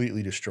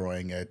completely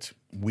destroying it.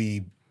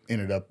 We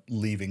ended up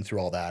leaving through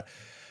all that.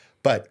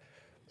 But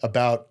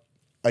about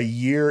a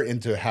year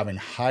into having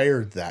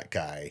hired that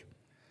guy,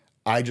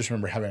 I just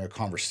remember having a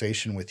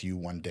conversation with you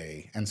one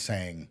day and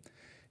saying,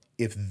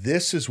 if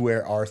this is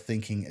where our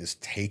thinking is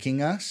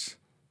taking us,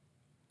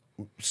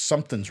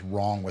 something's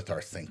wrong with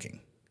our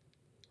thinking.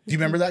 Do you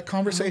remember that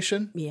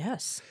conversation?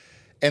 Yes.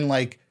 And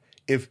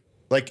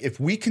if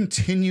we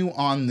continue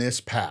on this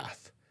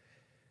path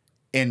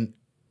and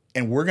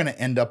we're going to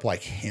end up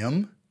like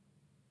him,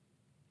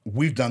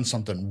 we've done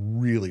something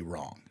really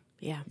wrong.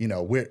 Yeah.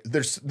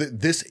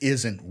 This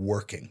isn't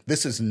working.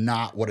 This is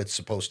not what it's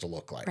supposed to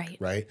look like.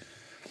 Right.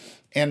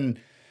 And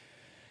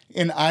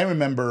I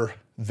remember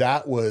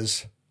that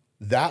was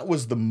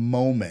the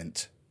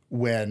moment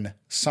when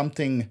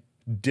something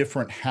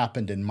different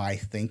happened in my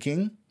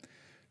thinking,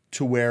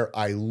 to where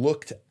I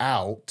looked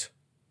out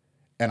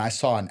and I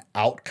saw an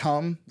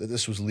outcome that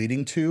this was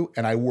leading to,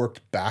 and I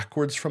worked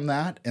backwards from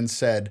that and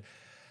said,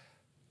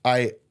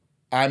 I'm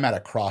at a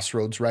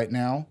crossroads right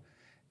now,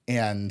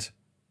 and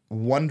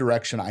one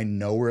direction I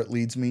know where it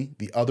leads me.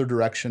 The other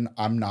direction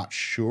I'm not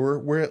sure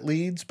where it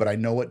leads, but I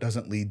know it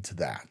doesn't lead to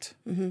that.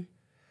 Mm-hmm.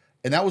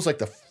 And that was like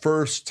the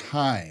first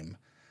time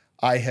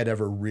I had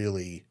ever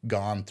really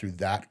gone through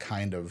that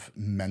kind of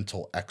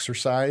mental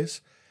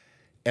exercise.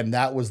 And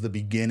that was the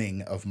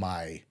beginning of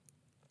my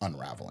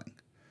unraveling.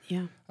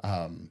 Yeah.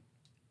 How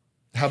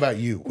about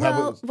you?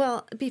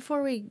 Well,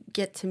 before we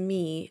get to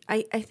me,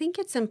 I think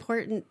it's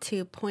important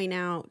to point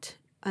out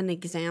an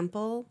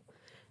example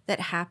that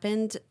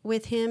happened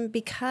with him,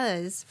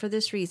 because for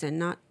this reason,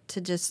 not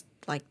to just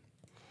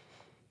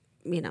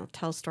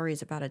tell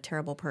stories about a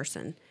terrible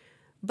person,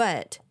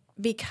 but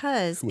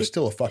because who was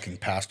still a fucking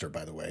pastor,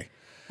 by the way.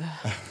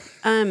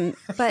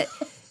 But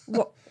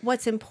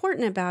what's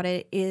important about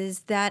it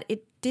is that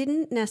it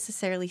didn't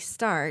necessarily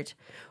start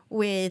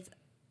with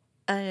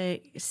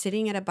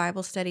sitting at a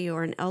Bible study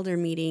or an elder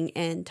meeting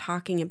and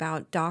talking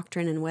about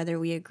doctrine and whether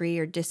we agree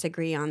or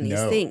disagree on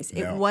these things.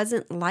 It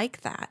wasn't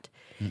like that.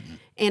 Mm-mm.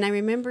 And I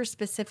remember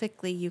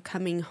specifically you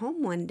coming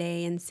home one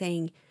day and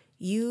saying,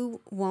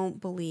 "You won't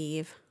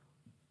believe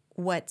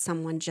what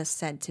someone just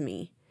said to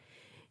me."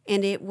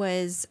 And it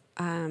was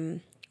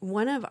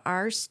one of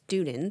our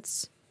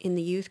students in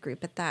the youth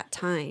group at that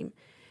time.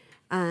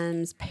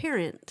 His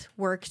parent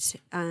worked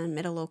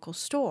at a local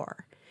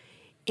store,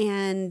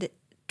 and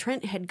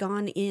Trent had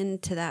gone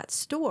into that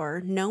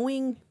store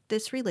knowing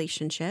this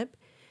relationship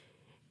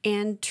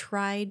and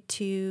tried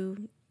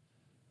to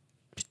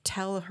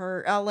tell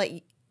her, I'll let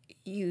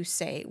you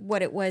say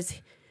what it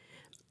was.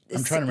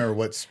 I'm trying to remember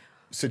what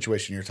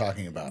situation you're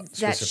talking about.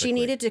 That she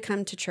needed to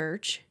come to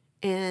church,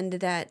 and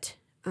that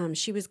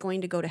she was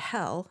going to go to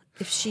hell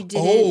if she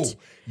didn't.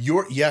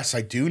 Yes,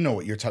 I do know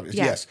what you're talking about.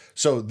 Yeah. Yes.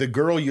 So the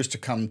girl used to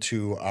come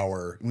to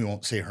we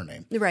won't say her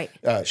name. Right.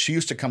 She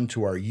used to come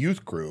to our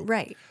youth group.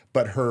 Right.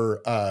 But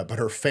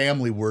her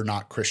family were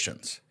not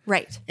Christians.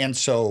 Right. And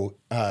so,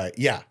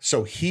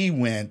 so he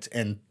went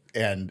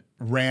and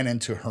ran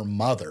into her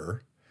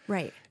mother.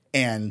 Right.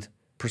 And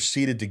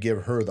proceeded to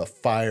give her the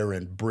fire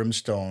and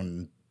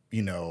brimstone,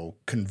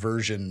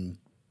 conversion,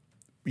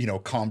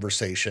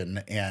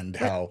 conversation, and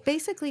how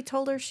basically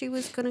told her she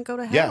was going to go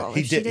to hell. Yeah,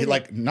 he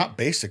did. Not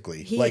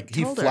basically. He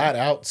flat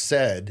out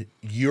said,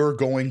 "You're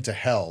going to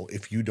hell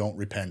if you don't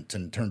repent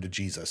and turn to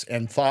Jesus,"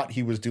 and thought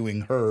he was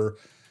doing her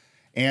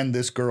and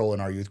this girl in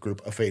our youth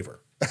group a favor.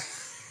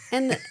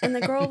 And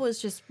the girl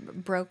was just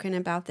broken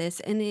about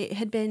this, and it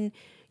had been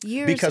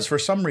years. Because for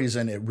some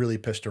reason, it really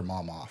pissed her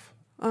mom off.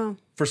 Oh.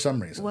 For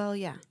some reason. Well,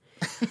 yeah.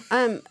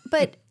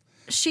 But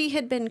she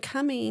had been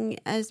coming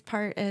as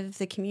part of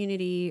the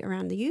community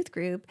around the youth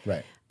group.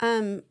 Right.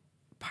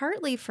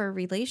 Partly for a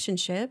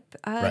relationship.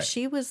 Right.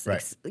 She was,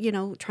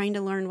 trying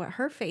to learn what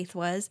her faith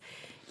was.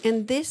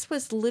 And this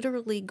was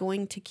literally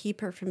going to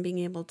keep her from being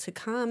able to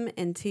come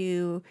and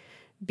to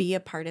be a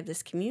part of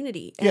this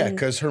community. Yeah,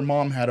 because her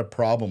mom had a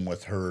problem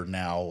with her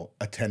now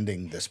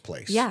attending this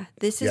place. Yeah.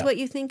 This is what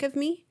you think of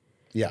me?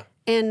 Yeah.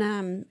 And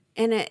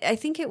I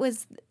think it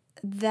was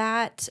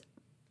that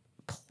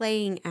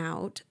playing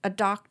out, a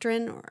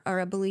doctrine or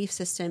a belief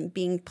system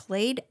being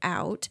played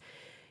out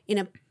in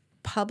a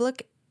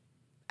public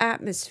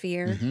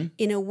atmosphere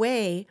in a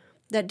way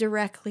that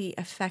directly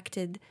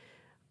affected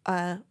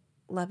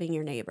loving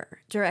your neighbor,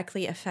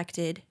 directly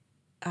affected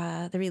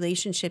the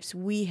relationships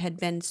we had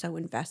been so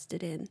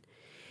invested in.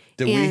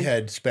 That we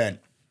had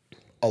spent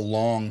a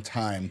long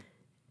time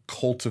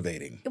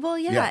cultivating. Well,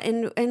 yeah.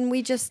 And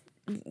we just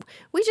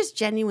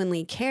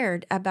genuinely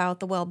cared about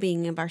the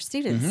well-being of our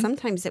students. Mm-hmm.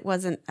 Sometimes it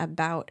wasn't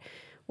about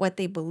what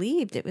they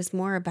believed. It was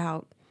more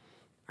about,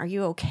 are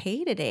you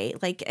okay today?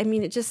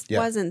 It just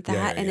wasn't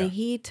that. And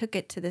he took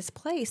it to this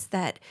place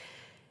that,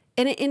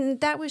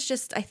 and that was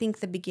just, I think,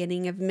 the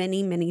beginning of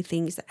many, many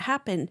things that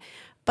happened.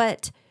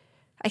 But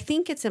I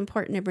think it's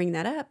important to bring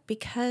that up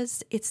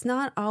because it's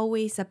not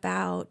always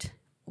about,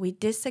 we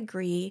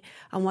disagree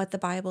on what the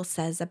Bible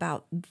says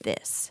about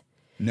this.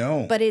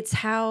 No. But it's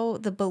how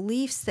the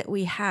beliefs that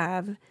we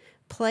have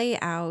play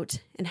out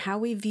and how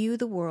we view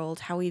the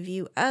world, how we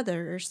view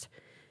others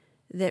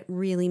that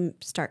really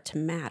start to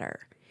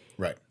matter.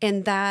 Right.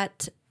 And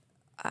that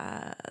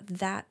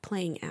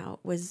playing out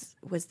was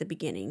the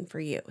beginning for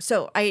you.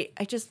 So I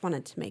just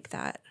wanted to make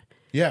that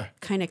Yeah.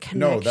 kind of connection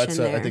No, that's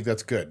there. I think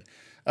that's good.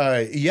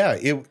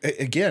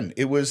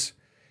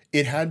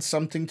 It had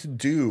something to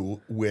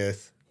do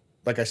with,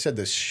 like I said,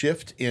 this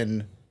shift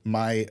in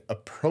my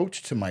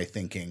approach to my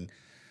thinking,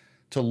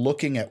 to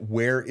looking at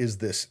where is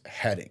this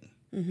heading,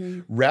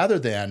 rather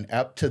than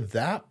up to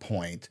that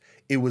point,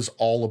 it was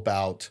all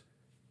about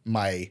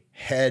my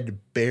head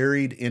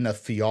buried in a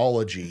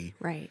theology,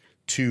 right.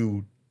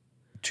 to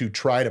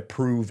try to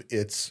prove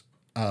its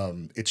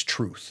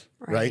truth,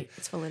 right?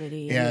 Its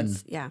validity.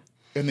 And yeah.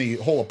 in the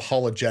whole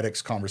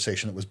apologetics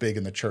conversation that was big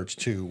in the church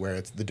too, where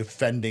it's the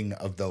defending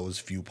of those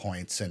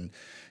viewpoints and,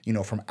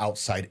 from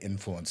outside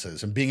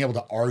influences, and being able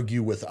to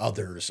argue with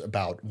others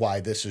about why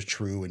this is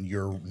true and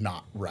you're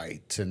not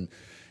right. And,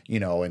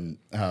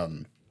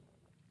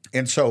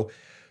 and so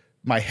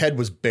my head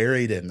was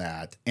buried in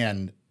that,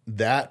 and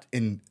that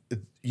in,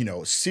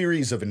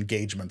 series of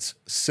engagements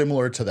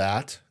similar to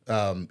that,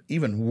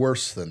 even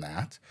worse than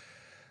that,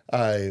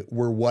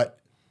 were what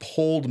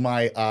pulled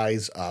my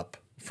eyes up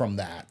from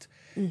that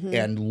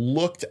and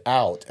looked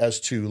out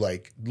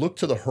look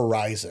to the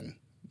horizon,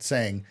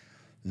 saying,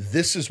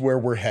 this is where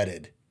we're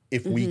headed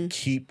if we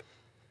keep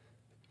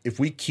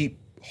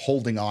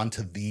holding on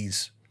to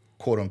these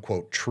quote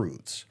unquote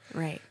truths.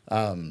 Right.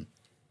 And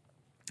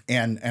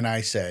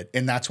I said,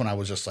 and that's when I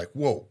was just like,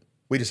 whoa,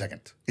 wait a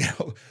second.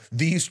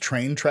 These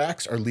train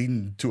tracks are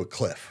leading to a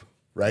cliff,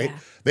 right?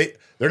 Yeah.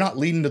 They're not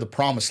leading to the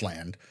promised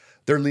land.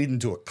 They're leading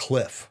to a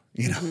cliff,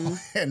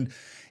 and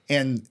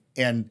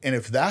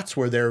if that's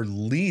where they're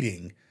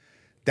leading,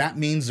 that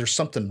means there's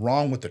something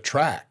wrong with the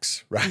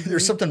tracks, right?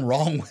 There's something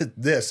wrong with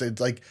this.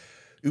 It's like,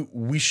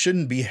 we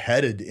shouldn't be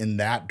headed in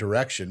that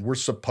direction. We're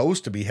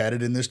supposed to be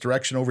headed in this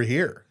direction over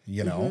here,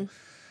 and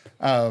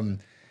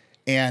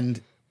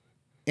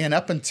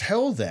up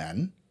until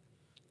then,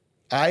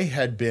 I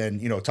had been,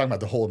 talking about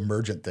the whole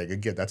emergent thing.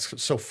 Again,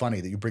 that's so funny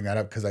that you bring that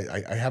up, because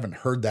I haven't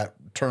heard that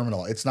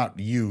terminal. It's not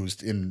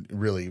used in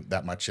really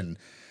that much in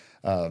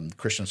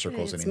Christian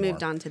circles anymore. It's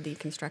moved on to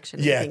deconstruction.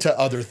 Yeah, to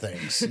other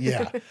things.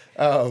 Yeah.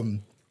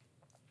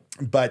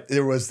 But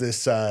there was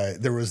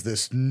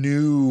this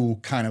new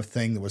kind of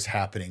thing that was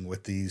happening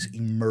with these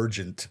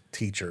emergent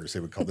teachers. They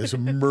would call this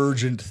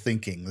emergent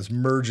thinking, this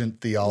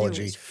emergent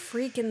theology. It was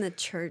freaking the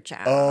church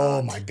out.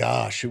 Oh my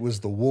gosh! It was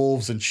the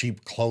wolves in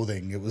sheep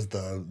clothing. It was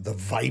the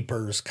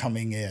vipers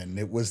coming in.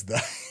 It was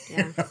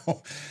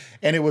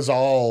and it was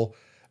all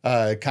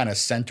kind of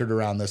centered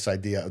around this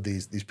idea of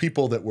these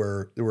people that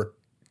were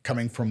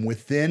coming from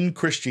within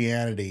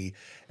Christianity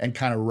and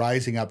kind of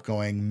rising up,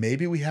 going,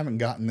 maybe we haven't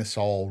gotten this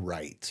all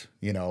right.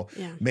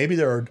 Maybe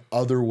there are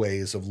other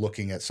ways of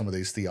looking at some of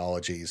these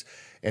theologies,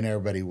 and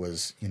everybody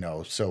was,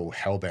 so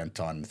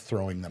hell-bent on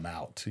throwing them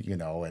out,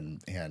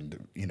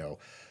 and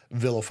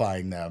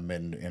vilifying them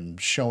and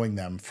showing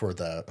them for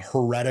the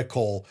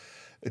heretical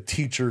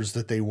teachers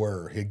that they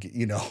were,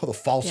 the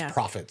false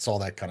prophets, all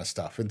that kind of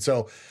stuff. And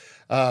so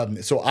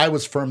I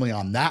was firmly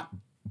on that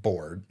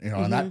board,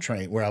 on that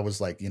train, where I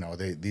was like,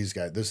 these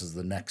guys, this is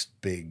the next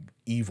big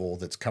evil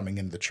that's coming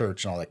into the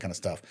church and all that kind of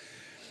stuff.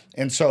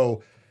 And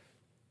so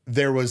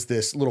there was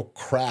this little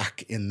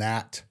crack in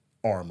that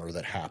armor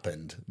that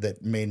happened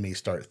that made me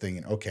start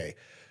thinking, okay,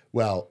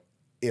 well,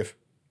 if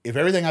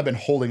everything I've been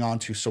holding on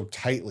to so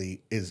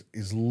tightly is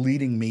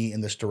leading me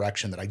in this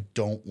direction that I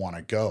don't want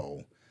to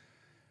go,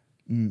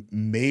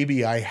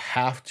 maybe I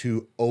have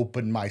to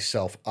open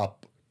myself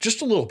up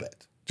just a little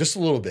bit,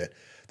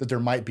 that there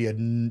might be a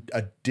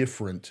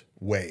different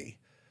way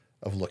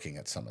of looking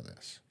at some of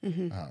this.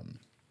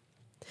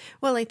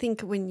 Well, I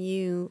think when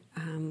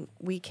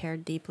we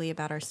cared deeply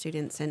about our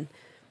students, and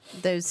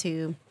those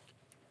who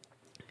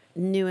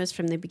knew us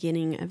from the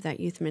beginning of that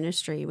youth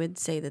ministry would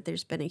say that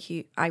there's been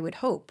I would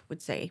hope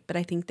would say, but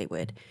I think they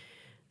would,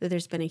 that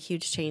there's been a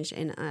huge change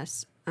in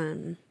us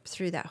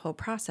through that whole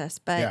process.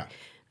 But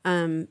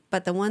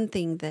the one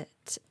thing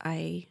that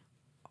I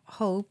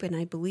hope and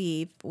I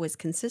believe was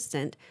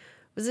consistent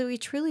was that we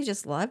truly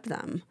just loved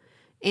them.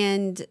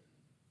 And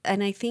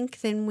I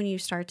think then when you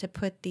start to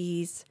put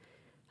these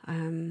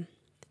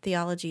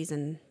theologies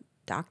and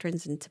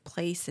doctrines into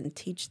place and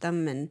teach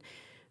them and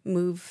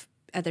move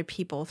other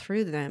people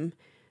through them,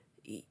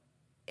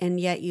 and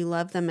yet you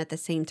love them at the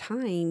same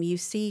time, you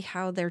see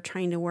how they're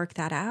trying to work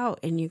that out,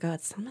 and you go,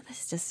 some of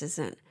this just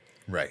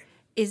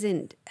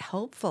isn't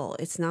helpful.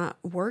 It's not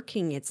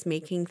working. It's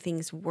making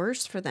things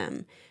worse for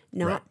them,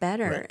 not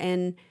better.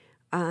 Right.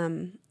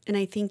 And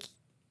I think,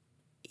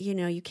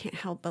 you can't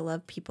help but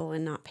love people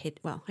and not pay.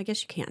 Well, I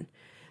guess you can.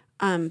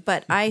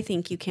 But I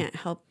think you can't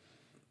help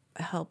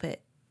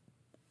it,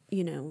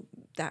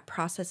 that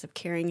process of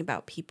caring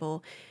about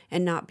people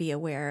and not be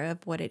aware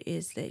of what it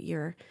is that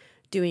you're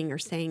doing or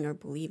saying or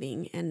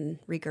believing and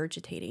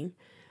regurgitating.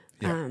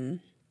 Yeah.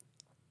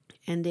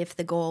 And if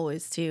the goal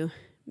is to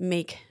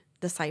make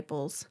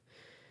disciples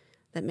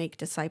that make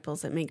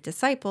disciples that make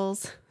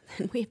disciples,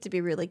 then we have to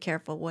be really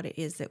careful what it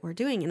is that we're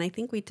doing. And I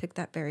think we took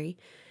that very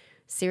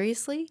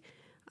seriously.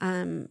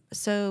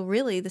 So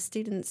really, the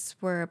students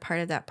were a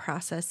part of that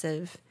process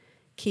of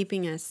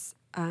keeping us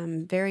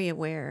very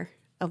aware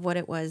of what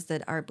it was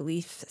that our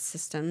belief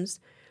systems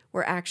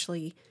were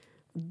actually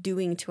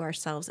doing to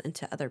ourselves and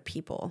to other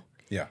people.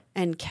 Yeah.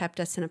 And kept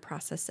us in a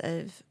process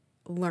of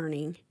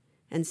learning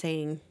and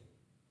saying,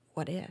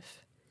 what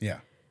if? Yeah.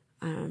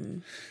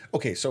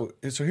 Okay, so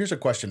here's a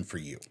question for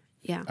you.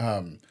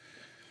 Yeah.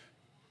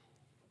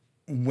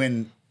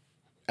 When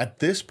at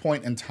this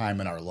point in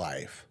time in our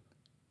life,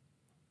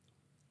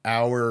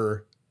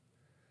 our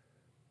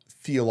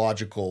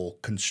theological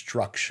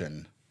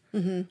construction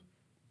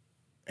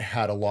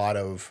had a lot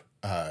of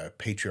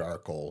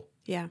patriarchal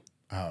Yeah.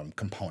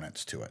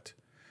 components to it.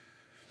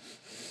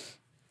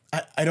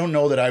 I don't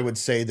know that I would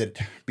say that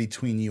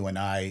between you and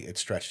I, it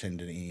stretched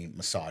into any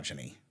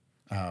misogyny.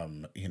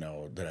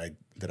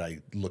 That I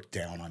looked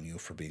down on you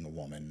for being a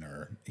woman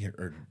or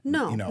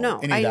No,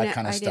 any of that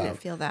kind of I stuff. didn't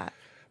feel that.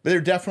 But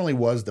there definitely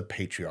was the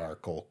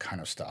patriarchal kind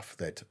of stuff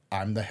that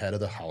I'm the head of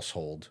the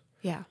household.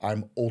 Yeah.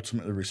 I'm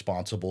ultimately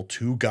responsible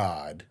to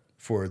God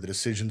for the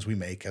decisions we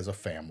make as a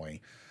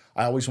family.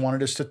 I always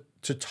wanted us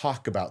to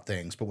talk about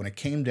things, but when it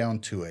came down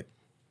to it,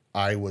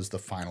 I was the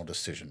final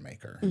decision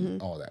maker and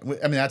all of that.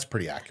 I mean, that's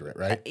pretty accurate,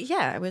 right?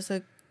 Yeah, it was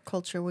a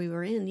culture we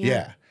were in. Yeah.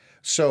 Yeah.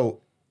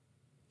 So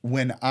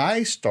when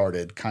I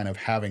started kind of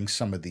having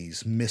some of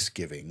these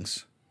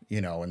misgivings,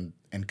 and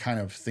kind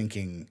of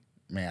thinking,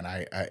 man,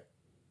 I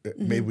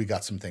maybe we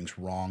got some things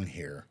wrong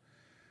here.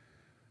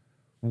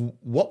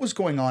 What was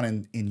going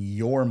on in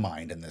your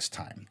mind in this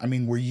time? I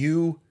mean, were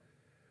you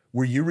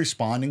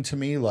responding to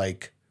me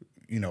like,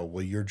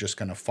 well, you're just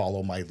going to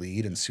follow my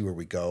lead and see where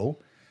we go?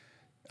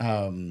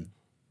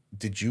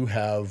 Did you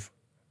have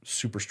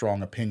super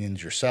strong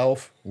opinions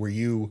yourself? Were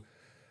you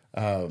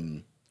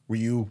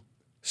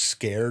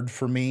scared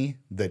for me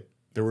that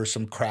there were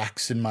some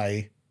cracks in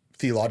my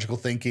theological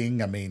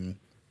thinking? I mean,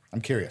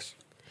 I'm curious.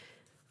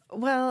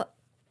 Well,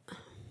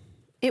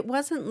 it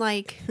wasn't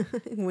like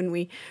when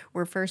we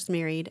were first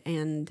married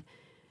and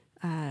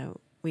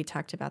we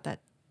talked about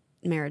that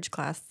marriage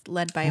class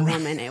led by a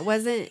woman. It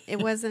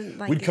wasn't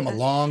like We'd come a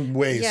long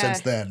way Yeah.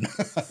 since then.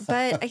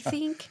 But I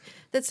think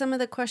that some of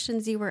the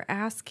questions you were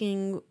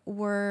asking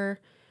were,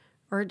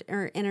 or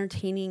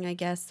entertaining, I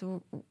guess,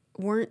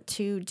 weren't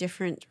too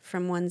different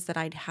from ones that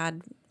I'd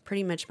had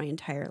pretty much my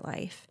entire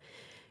life.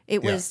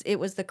 It was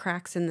the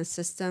cracks in the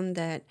system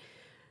that,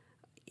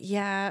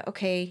 yeah,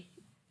 okay.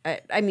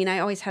 I mean, I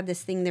always had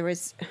this thing. There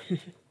was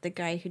the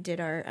guy who did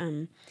our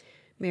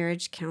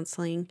marriage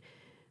counseling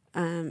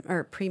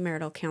or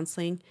premarital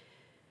counseling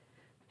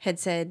had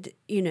said,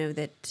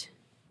 that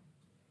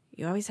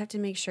you always have to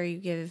make sure you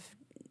give,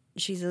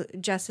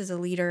 Jess is a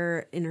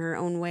leader in her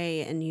own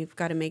way, and you've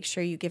got to make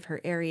sure you give her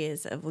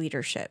areas of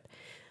leadership.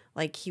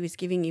 Like he was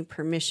giving you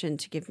permission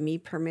to give me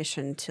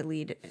permission to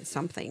lead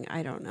something.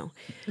 I don't know.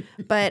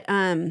 But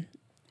I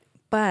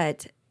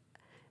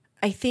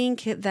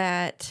think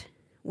that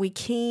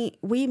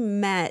we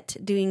met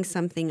doing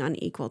something on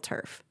equal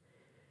turf.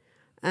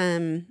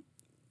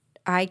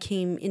 I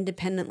came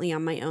independently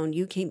on my own.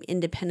 You came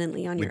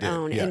independently on your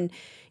own. Yeah.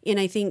 And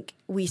I think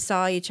we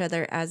saw each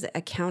other as a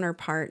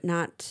counterpart,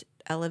 not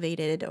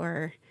elevated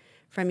or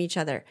from each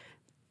other.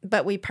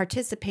 But we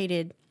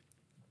participated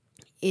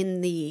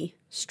in the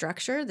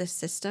structure, the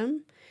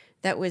system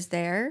that was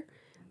there.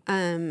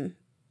 And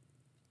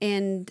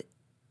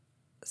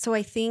so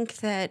I think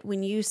that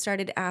when you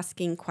started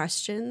asking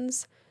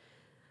questions,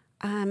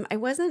 I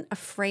wasn't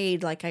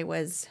afraid like I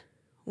was,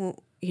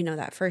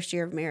 that first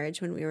year of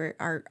marriage when we were,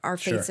 our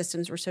faith Sure.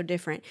 systems were so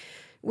different.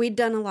 We'd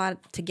done a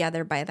lot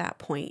together by that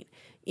point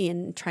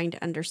in trying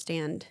to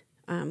understand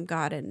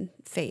God and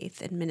faith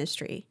and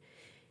ministry.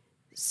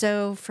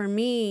 So for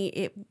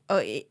me,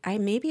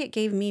 maybe it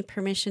gave me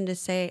permission to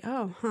say,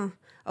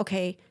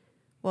 okay,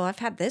 well, I've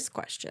had this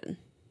question.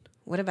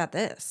 What about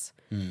this?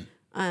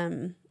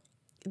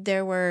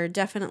 There were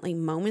definitely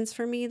moments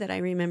for me that I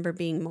remember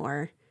being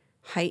more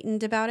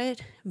heightened about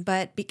it.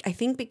 But I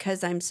think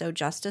because I'm so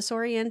justice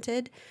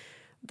oriented,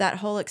 that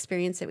whole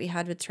experience that we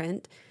had with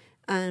Trent.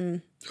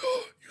 You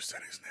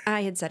said his name.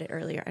 I had said it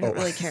earlier. I don't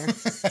really care.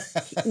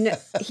 No,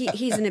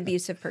 he's an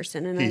abusive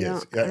person, and I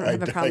don't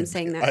have a problem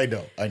saying that. I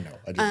know. I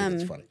just think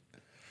it's funny.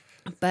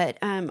 But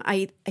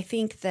I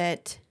think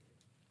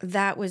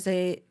that was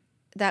a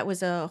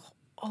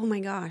oh my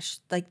gosh,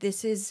 like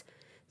this is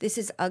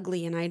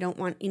ugly, and I don't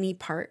want any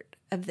part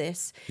of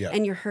this. Yeah.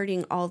 And you're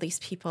hurting all these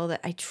people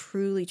that I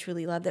truly,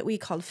 truly love, that we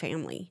called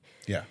family.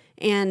 Yeah.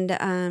 And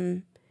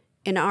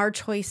our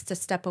choice to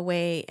step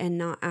away and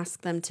not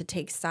ask them to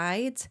take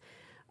sides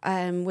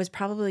was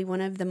probably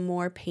one of the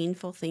more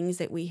painful things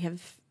that we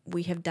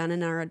have done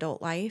in our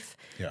adult life.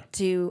 Yeah.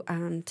 To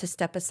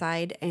step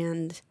aside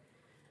and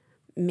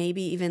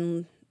maybe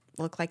even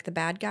look like the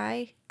bad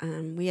guy.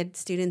 We had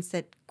students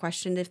that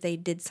questioned if they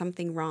did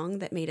something wrong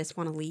that made us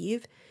want to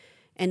leave,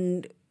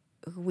 and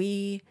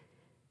we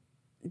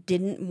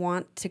didn't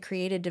want to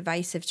create a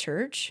divisive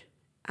church.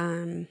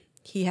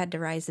 He had to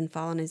rise and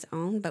fall on his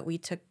own, but we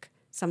took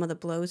some of the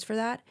blows for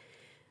that.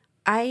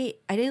 I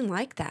didn't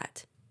like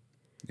that.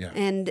 Yeah.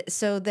 And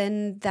so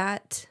then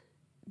that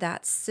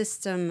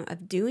system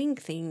of doing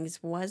things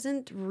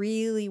wasn't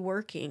really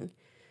working.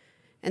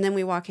 And then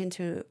we walk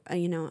into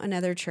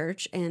another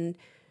church, and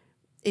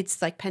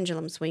it's like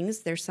pendulum swings.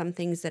 There's some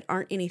things that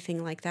aren't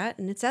anything like that,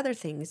 and it's other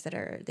things that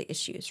are the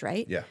issues,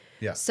 right? Yeah.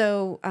 Yeah.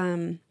 So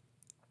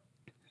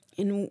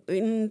and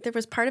there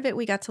was part of it,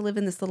 we got to live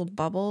in this little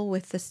bubble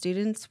with the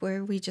students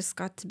where we just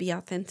got to be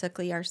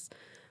authentically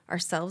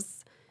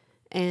ourselves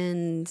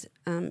and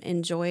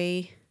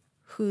enjoy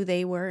who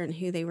they were and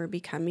who they were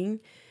becoming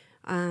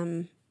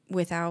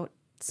without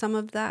some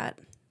of that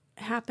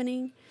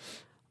happening.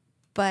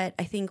 But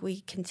I think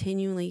we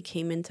continually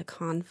came into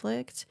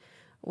conflict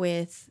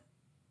with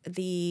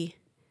the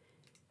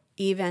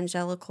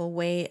evangelical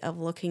way of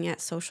looking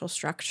at social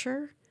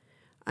structure,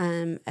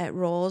 at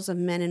roles of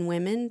men and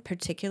women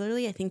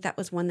particularly. I think that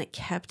was one that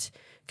kept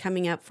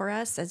coming up for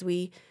us as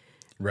we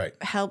Right.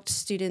 helped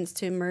students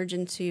to emerge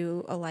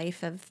into a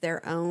life of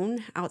their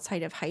own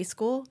outside of high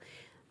school.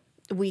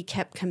 We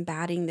kept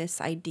combating this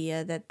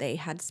idea that they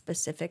had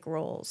specific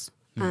roles,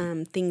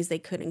 things they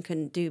could and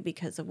couldn't do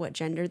because of what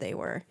gender they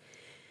were,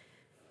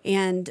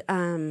 and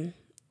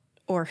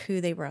or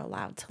who they were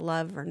allowed to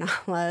love or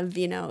not love.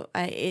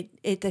 I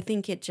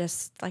think it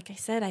just, like I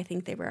said, I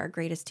think they were our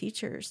greatest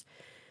teachers.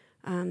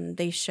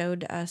 They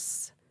showed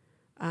us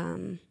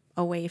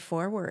a way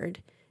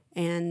forward,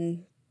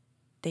 and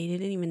they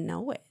didn't even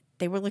know it.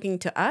 They were looking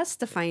to us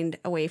to find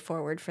a way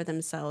forward for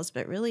themselves,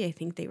 but really I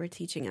think they were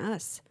teaching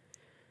us.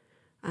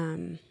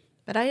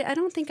 But I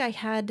don't think I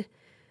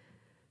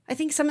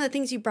think some of the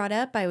things you brought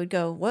up, I would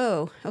go,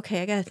 whoa,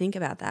 okay, I got to think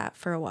about that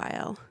for a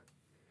while.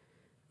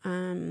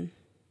 But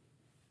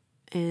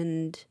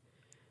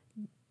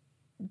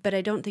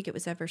I don't think it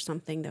was ever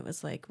something that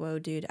was like, whoa,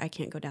 dude, I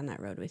can't go down that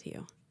road with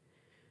you.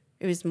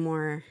 It was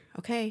more,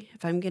 okay,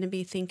 if I'm going to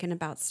be thinking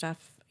about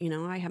stuff,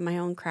 I have my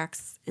own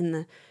cracks in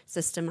the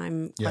system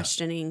I'm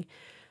questioning.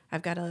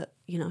 I've got to,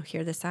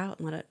 hear this out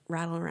and let it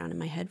rattle around in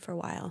my head for a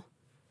while.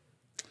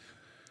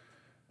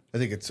 I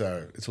think it's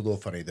a little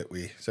funny that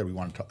we said we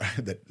wanted to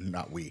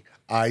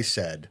I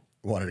said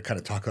we wanted to kind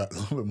of talk about a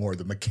little bit more of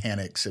the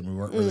mechanics, and we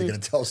weren't really going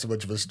to tell so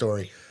much of a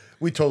story.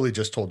 We totally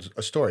just told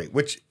a story,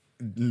 which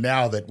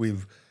now that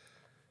we've,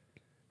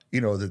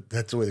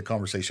 that's the way the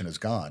conversation has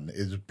gone,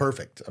 is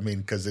perfect. I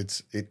mean, because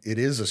it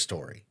is a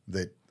story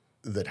that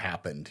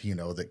happened,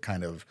 that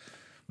kind of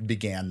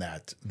began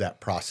that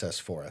process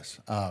for us.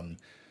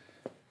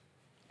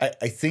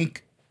 I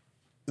think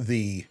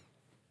if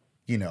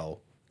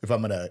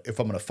I'm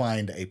gonna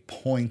find a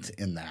point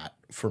in that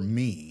for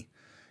me,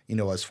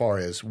 as far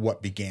as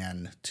what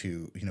began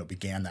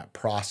that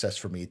process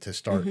for me to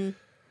start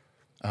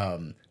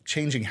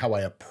changing how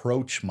I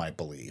approach my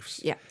beliefs.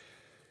 Yeah.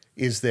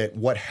 Is that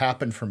what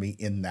happened for me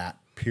in that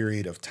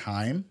period of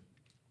time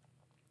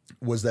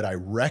was that I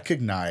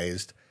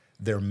recognized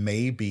there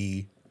may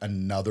be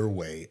another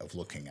way of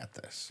looking at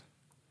this.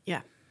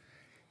 Yeah.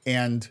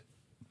 And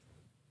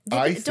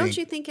don't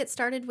you think it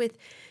started with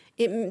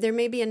there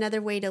may be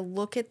another way to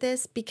look at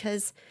this,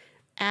 because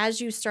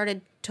as you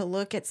started to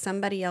look at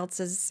somebody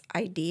else's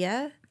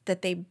idea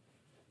that they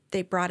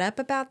brought up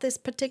about this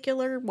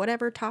particular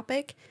whatever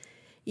topic,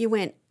 you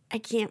went, I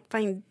can't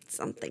find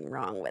something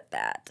wrong with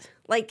that.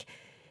 Like,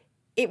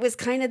 it was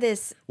kind of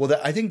this. Well,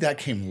 I think that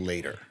came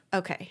later.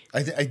 Okay.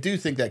 I do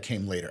think that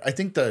came later. I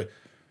think the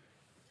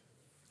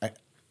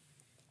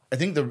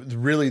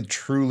really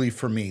truly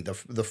for me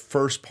the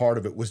first part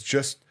of it was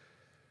just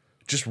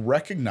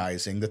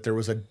recognizing that there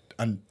was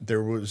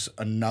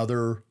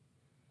another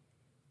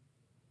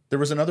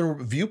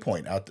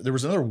viewpoint out there. There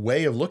was another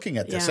way of looking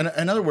at this. Yeah. And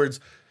in other words,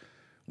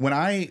 when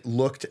I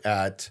looked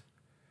at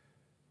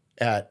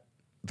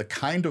the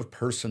kind of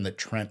person that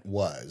Trent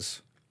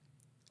was,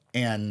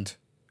 and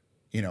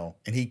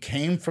he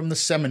came from the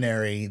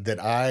seminary that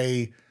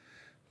I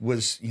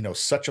was,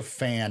 such a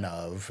fan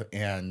of,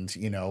 and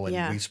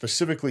we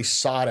specifically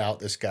sought out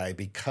this guy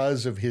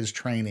because of his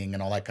training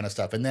and all that kind of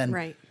stuff. And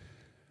then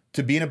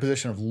to be in a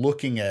position of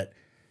looking at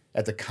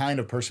the kind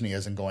of person he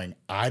is and going,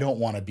 I don't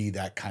want to be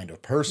that kind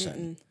of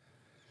person.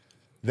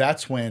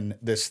 That's when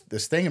this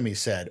thing in me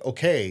said,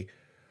 okay,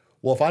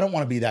 well, if I don't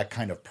want to be that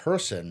kind of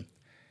person,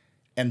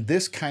 and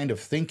this kind of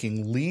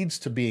thinking leads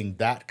to being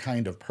that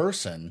kind of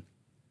person,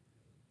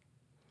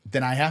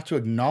 then I have to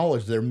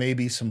acknowledge there may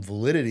be some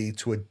validity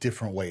to a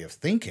different way of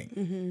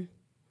thinking.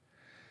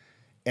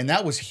 And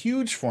that was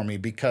huge for me,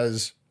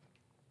 because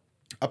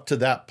up to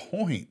that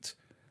point,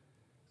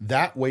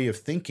 that way of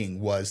thinking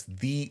was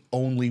the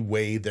only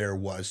way there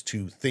was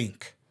to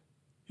think.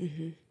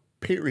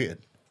 Period.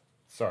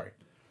 Sorry.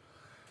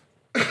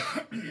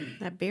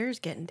 That beer's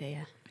getting to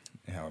you.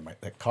 Yeah,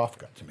 that cough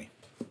got to me.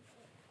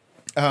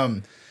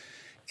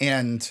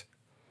 And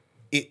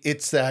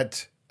it's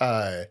that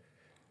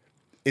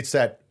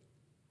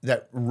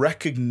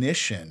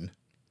recognition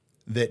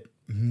that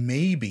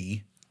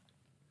maybe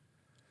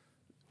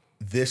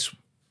this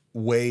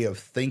way of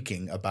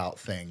thinking about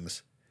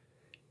things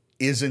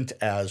isn't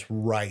as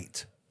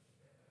right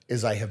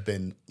as I have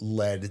been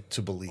led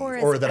to believe,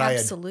 or as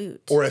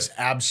absolute. or as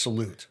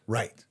absolute.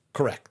 Right.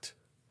 Correct.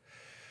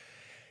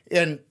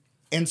 And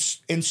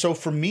so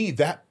for me,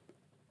 that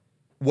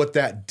what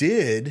that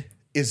did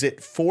is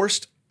it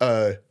forced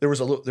there was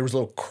a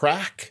little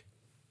crack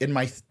in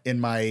my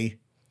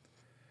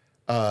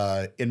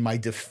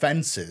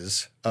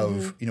defenses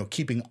of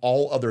keeping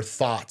all other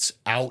thoughts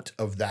out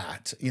of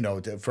that,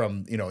 no,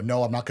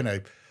 I'm not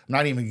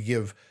even gonna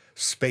give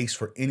space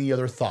for any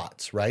other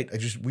thoughts, right?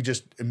 We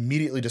just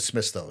immediately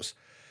dismiss those.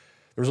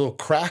 There was a little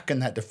crack in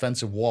that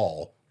defensive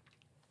wall,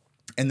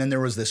 and then there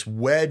was this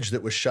wedge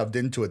that was shoved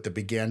into it that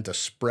began to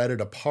spread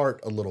it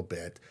apart a little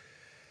bit,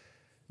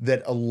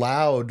 that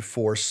allowed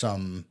for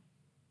some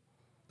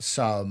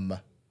freedom.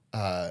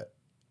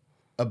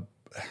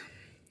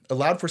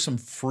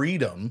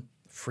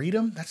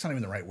 Freedom? That's not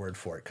even the right word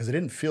for it, because it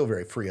didn't feel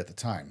very free at the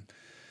time.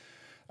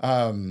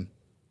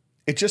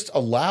 It just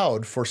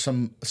allowed for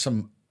some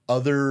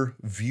other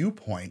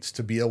viewpoints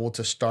to be able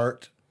to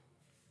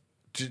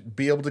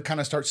kind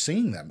of start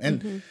seeing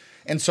them.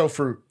 And so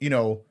for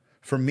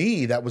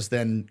me, that was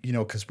then,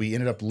 because we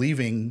ended up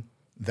leaving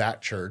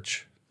that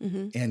church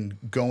and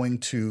going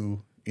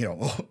to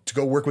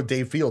go work with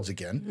Dave Fields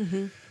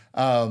again.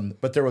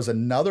 But there was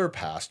another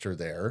pastor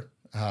there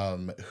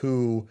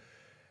who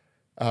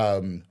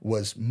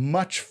was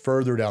much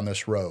further down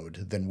this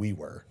road than we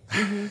were.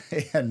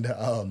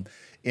 And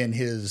in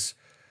his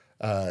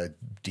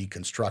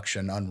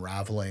deconstruction,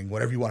 unraveling,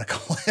 whatever you want to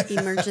call it.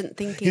 Emergent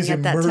thinking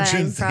at that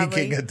time,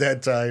 probably. At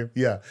that time,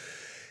 yeah.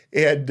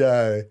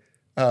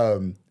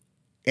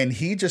 And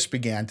he just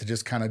began to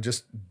just kind of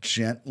just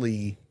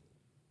gently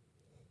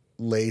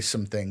lay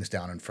some things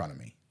down in front of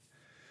me.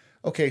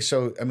 Okay,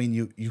 so, I mean,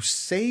 you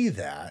say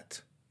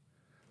that,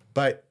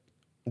 but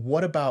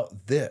what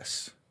about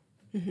this?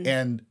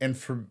 And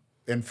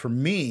for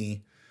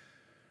me,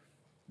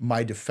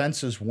 my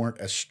defenses weren't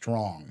as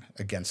strong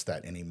against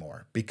that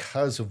anymore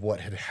because of what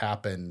had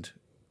happened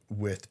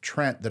with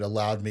Trent that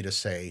allowed me to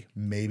say,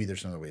 maybe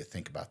there's another way to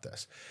think about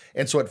this.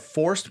 And so it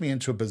forced me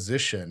into a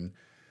position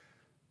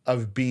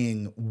of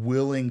being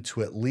willing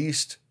to at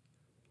least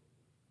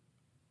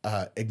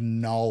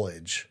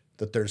acknowledge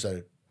that there's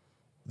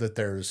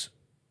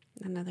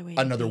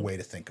another way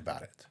to think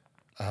about it.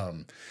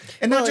 And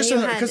not just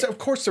because, of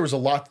course, there's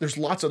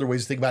lots of other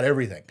ways to think about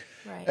everything.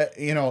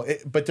 Right.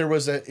 But there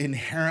was an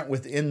inherent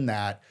within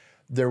that.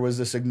 There was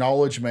this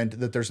acknowledgement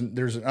that there's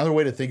another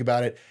way to think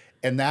about it,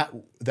 and that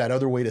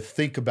other way to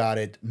think about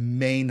it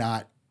may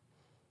not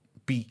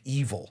be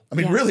evil. I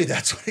mean, really,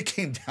 that's what it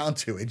came down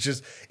to.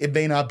 It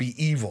may not be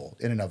evil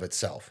in and of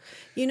itself.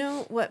 You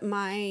know what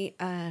my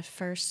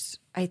first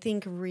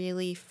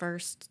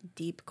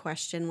deep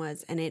question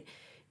was, and it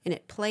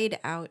played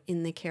out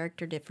in the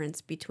character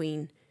difference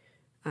between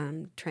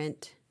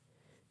Trent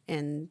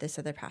and this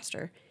other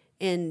pastor.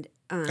 And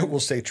we'll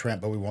say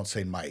Trent, but we won't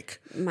say Mike.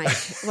 Mike,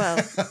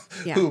 well,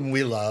 yeah, whom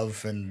we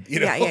love, and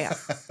yeah.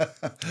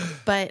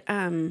 But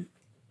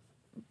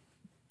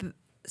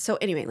so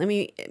anyway,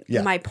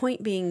 my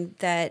point being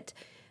that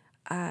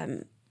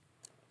a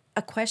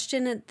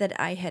question that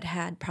I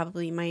had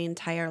probably my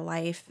entire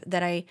life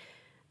that I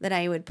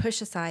would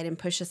push aside and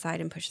push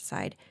aside and push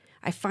aside,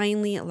 I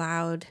finally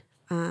allowed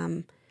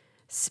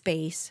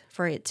space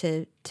for it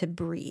to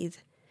breathe.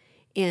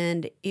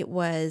 And it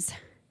was,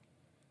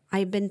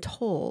 I've been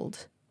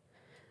told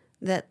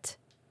that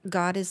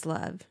God is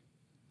love.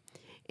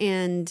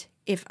 And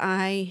if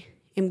I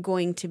am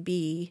going to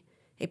be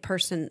a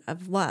person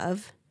of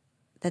love,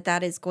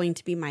 that is going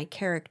to be my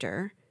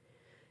character,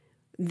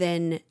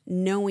 then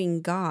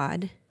knowing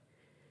God,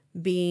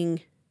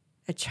 being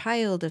a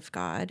child of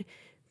God,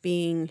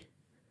 being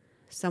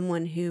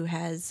someone who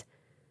has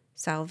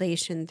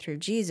salvation through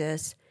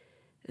Jesus,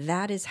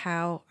 that is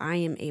how I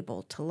am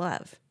able to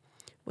love.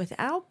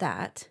 Without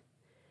that,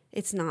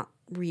 it's not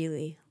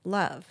really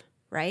love,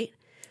 right?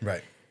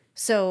 Right.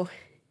 So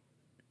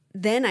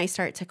then I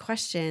start to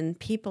question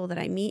people that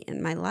I meet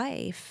in my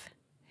life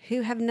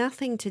who have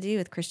nothing to do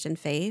with Christian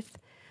faith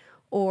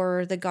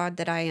or the God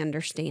that I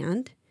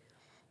understand.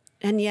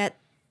 And yet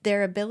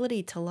their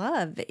ability to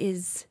love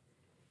is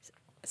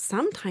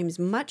sometimes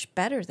much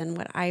better than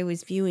what I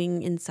was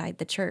viewing inside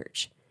the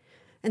church.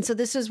 And so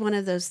this is one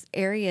of those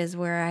areas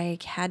where I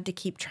had to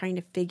keep trying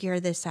to figure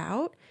this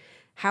out.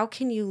 How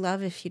can you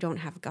love if you don't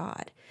have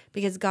God?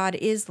 Because God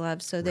is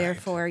love, so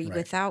therefore,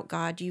 without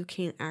God, you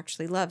can't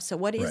actually love. So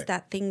what is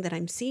that thing that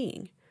I'm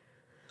seeing?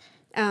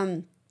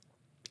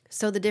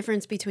 So the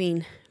difference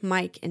between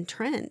Mike and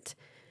Trent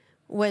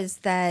was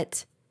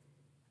that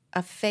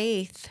a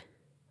faith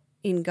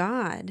in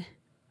God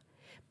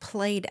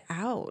played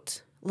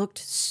out, looked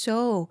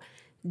so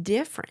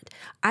different.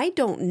 I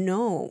don't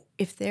know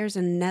if there's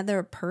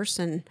another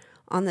person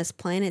on this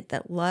planet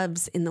that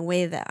loves in the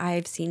way that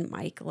I've seen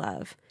Mike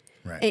love.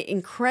 Right.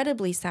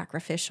 Incredibly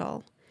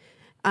sacrificial,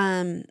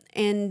 and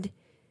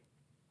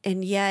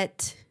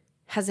yet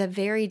has a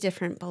very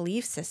different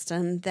belief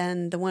system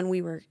than the one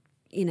we were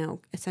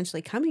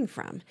essentially coming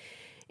from,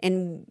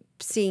 and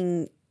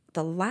seeing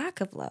the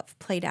lack of love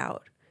played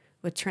out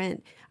with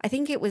Trent. I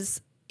think it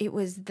was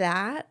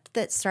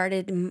that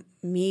started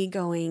me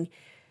going,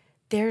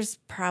 there's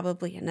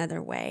probably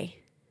another way,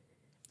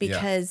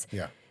 because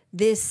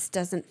this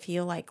doesn't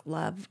feel like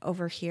love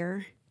over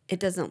here. It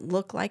doesn't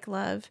look like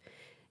love.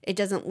 It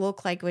doesn't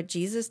look like what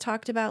Jesus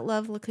talked about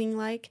love looking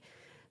like.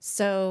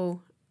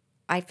 So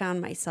I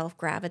found myself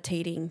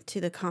gravitating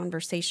to the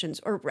conversations,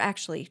 or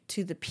actually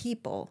to the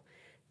people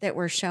that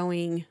were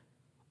showing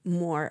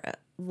more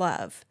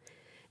love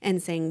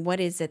and saying, what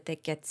is it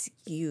that gets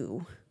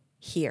you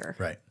here?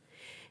 Right.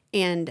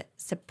 And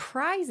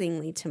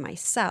surprisingly to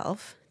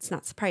myself, it's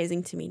not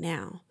surprising to me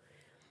now,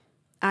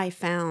 I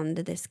found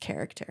this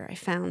character. I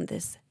found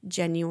this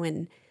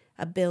genuine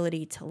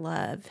ability to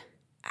love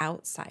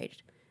outside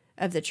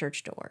of the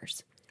church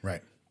doors.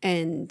 Right.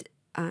 And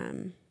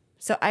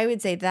so I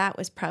would say that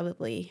was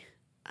probably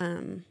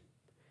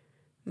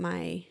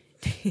my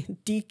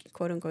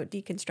quote unquote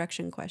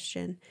deconstruction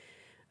question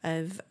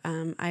of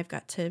I've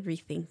got to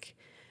rethink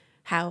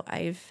how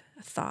I've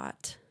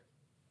thought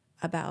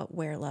about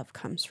where love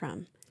comes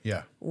from.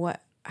 Yeah.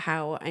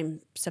 How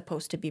I'm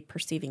supposed to be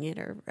perceiving it,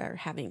 or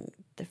having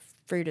the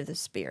fruit of the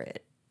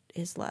Spirit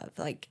is love.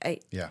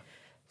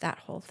 That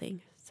whole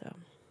thing. So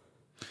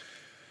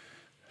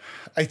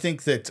I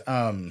think that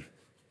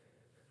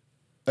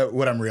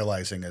what I'm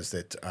realizing is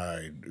that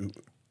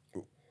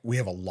we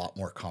have a lot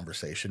more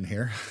conversation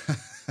here.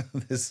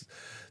 This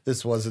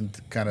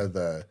wasn't kind of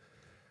the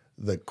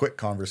quick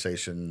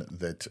conversation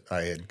that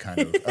I had kind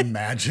of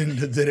imagined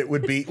that it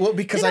would be. Well,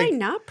 because did I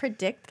not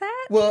predict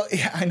that? Well,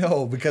 yeah, I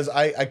know, because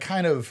I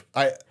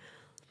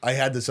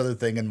had this other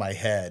thing in my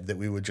head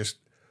that it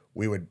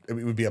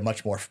would be a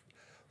much more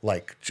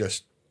like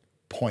just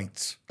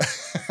points,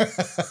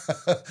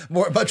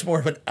 much more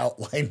of an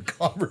outline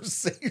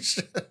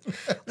conversation.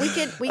 We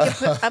could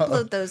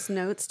upload those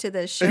notes to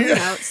the show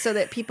notes so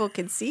that people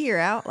could see your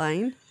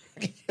outline.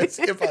 Yes,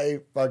 if I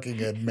fucking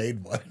had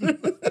made one.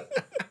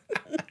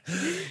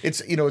 It's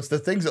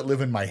the things that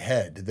live in my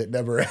head that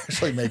never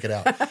actually make it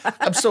out.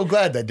 I'm so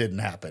glad that didn't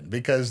happen,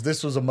 because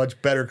this was a much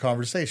better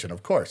conversation,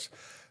 of course.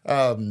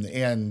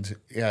 And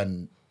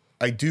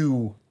I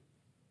do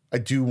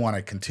want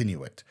to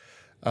continue it.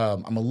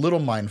 I'm a little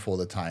mindful of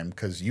the time,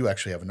 because you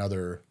actually have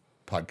another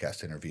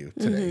podcast interview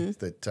today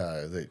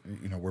that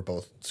we're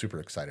both super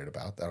excited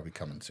about. That'll be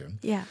coming soon.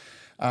 Yeah.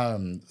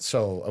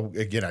 So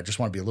again, I just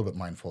want to be a little bit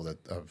mindful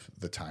of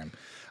the time.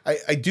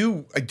 I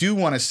do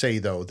want to say,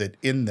 though, that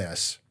in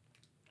this,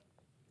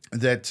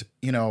 that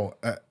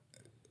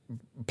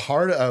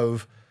part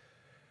of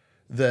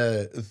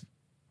the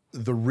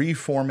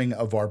reforming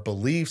of our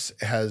beliefs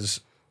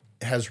has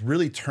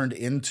really turned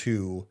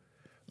into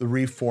the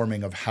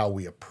reforming of how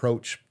we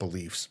approach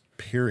beliefs,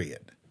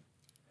 period.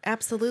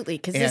 Absolutely,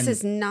 because this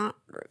is not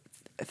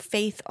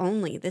faith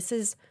only. This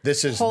is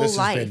whole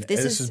life.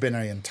 This has been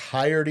an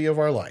entirety of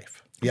our life.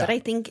 Yeah. But I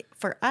think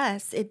for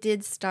us, it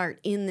did start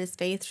in this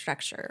faith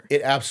structure.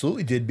 It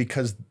absolutely did,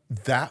 because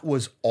that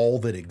was all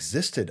that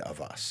existed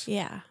of us.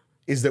 Yeah.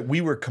 Is that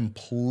we were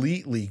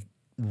completely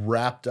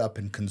wrapped up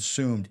and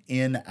consumed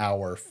in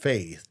our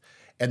faith.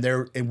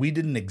 And we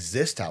didn't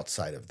exist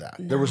outside of that.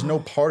 No. There was no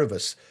part of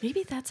us.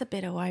 Maybe that's a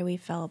bit of why we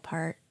fell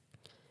apart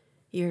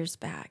years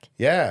back.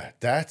 Yeah,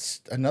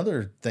 that's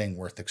another thing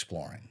worth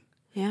exploring.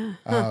 Yeah.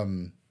 Huh.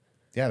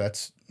 Yeah,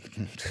 that's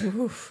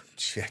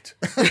shit.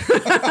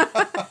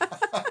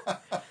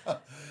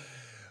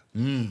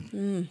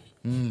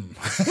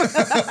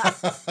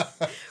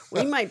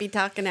 We might be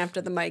talking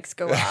after the mics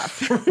go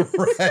off.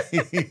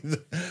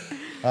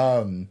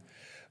 Right.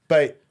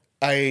 But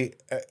I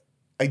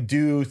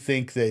do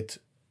think that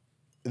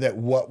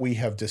what we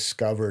have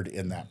discovered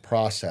in that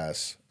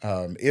process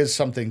is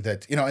something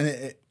that, and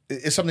it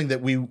is something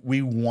that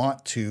we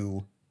want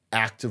to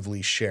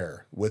actively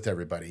share with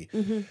everybody,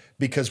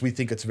 because we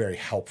think it's very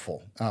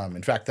helpful.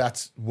 In fact,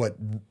 that's what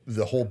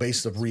the whole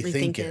basis of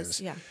Rethink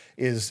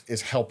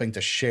is helping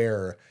to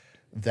share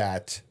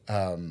that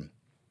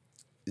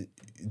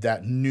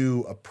that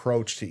new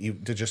approach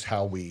to just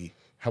how we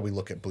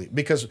look at belief.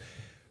 Because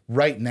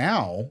right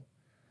now,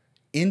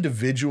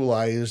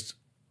 individualized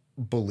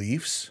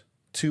beliefs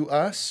to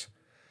us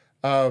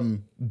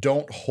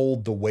don't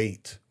hold the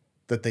weight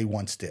that they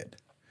once did.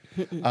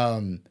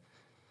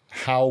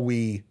 How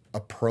we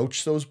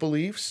approach those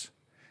beliefs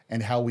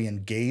and how we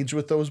engage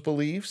with those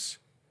beliefs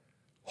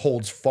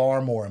holds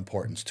far more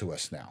importance to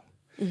us now.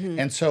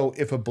 And so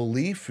if a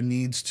belief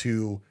needs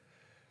to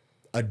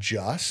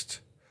adjust,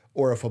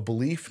 or if a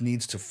belief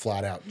needs to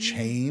flat out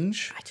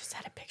change, I just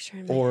had a picture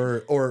in my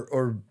head.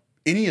 or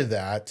any of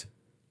that,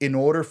 in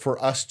order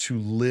for us to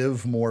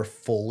live more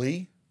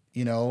fully,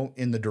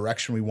 in the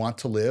direction we want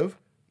to live,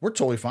 we're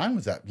totally fine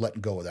with that,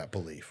 letting go of that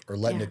belief or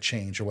letting it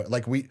change or what.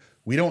 Like we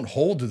don't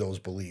hold to those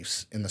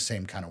beliefs in the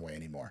same kind of way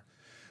anymore.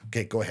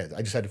 Okay, go ahead.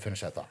 I just had to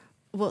finish that thought.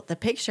 Well, the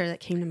picture that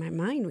came to my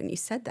mind when you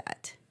said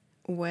that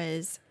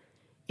was,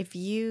 if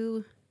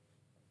you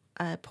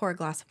pour a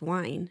glass of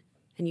wine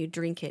and you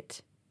drink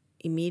it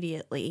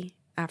immediately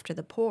after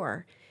the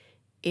pour,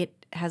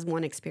 it has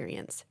one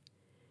experience.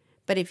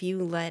 But if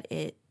you let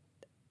it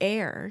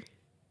air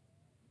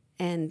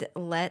and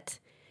let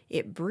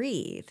it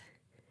breathe,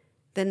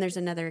 then there's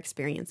another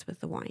experience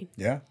with the wine.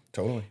 Yeah,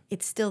 totally.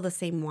 It's still the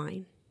same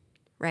wine,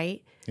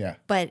 right? Yeah.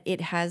 But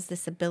it has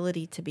this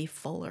ability to be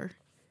fuller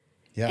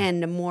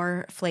and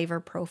more flavor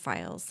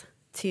profiles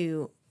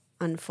to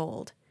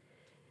unfold.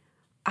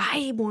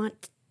 I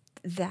want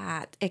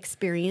that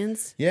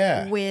experience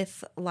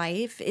with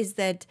life, is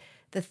that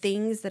the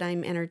things that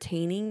I'm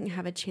entertaining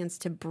have a chance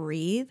to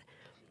breathe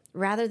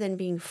rather than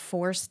being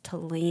forced to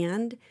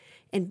land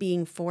and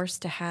being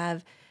forced to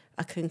have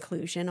a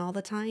conclusion all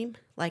the time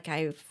like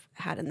I've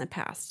had in the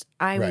past.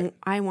 I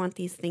want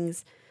these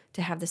things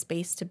to have the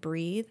space to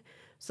breathe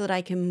so that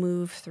I can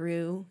move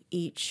through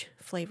each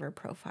flavor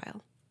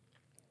profile.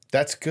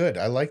 That's good.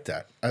 I like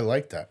that.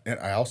 And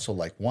I also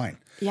like wine.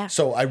 Yeah.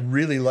 So I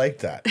really like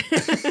that.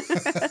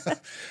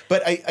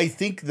 But I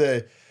think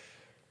the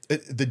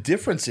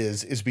difference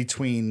is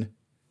between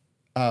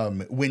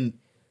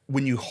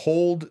when you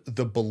hold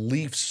the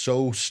belief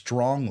so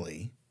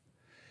strongly,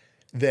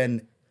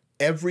 then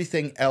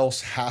everything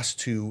else has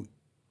to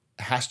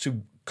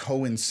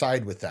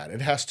coincide with that.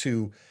 It has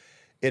to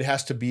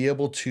be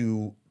able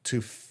to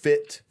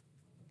fit,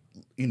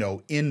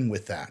 in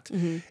with that.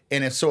 Mm-hmm.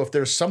 And if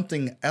there's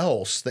something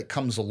else that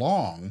comes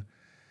along,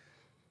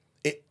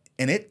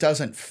 it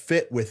doesn't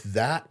fit with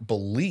that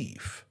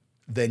belief,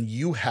 then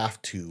you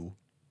have to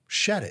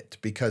shed it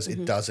because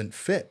it doesn't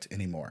fit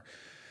anymore.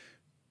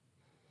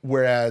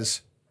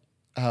 Whereas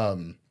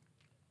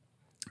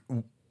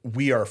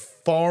we are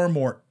far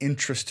more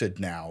interested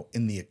now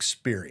in the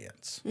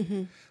experience.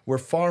 Mm-hmm. We're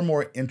far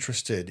more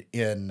interested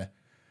in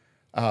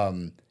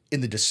the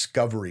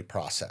discovery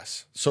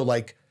process. So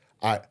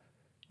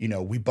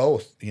we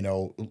both,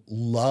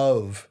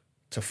 love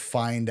to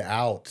find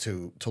out,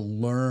 to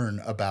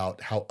learn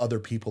about how other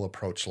people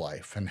approach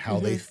life and how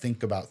they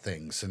think about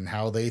things and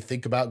how they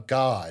think about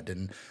God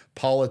and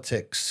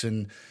politics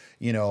and,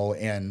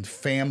 and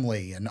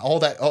family and all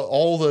that,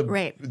 all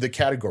the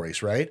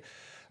categories, right?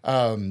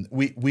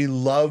 We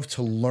love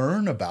to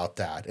learn about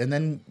that. And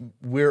then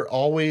we're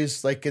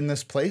always in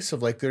this place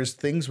of there's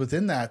things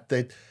within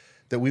that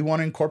we want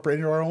to incorporate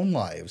into our own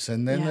lives.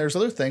 And then there's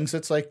other things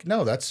that's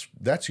no,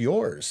 that's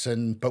yours.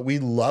 But we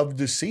love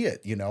to see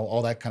it,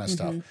 all that kind of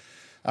stuff.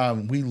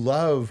 We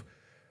love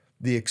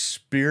the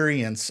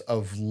experience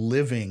of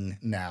living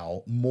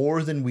now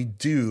more than we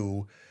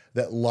do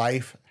that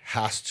life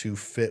has to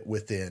fit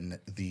within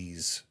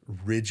these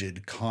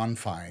rigid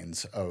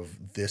confines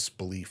of this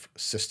belief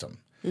system.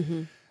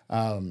 Mm-hmm.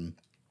 I'll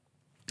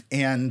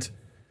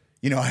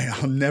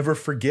never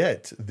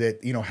forget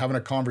that, having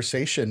a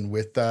conversation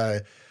with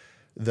the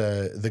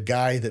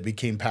guy that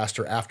became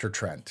pastor after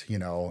Trent,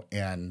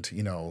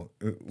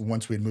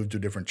 once we'd moved to a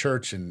different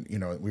church and,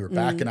 we were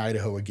back in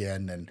Idaho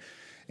again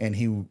and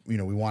he, we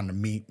wanted to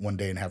meet one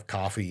day and have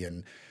coffee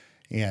and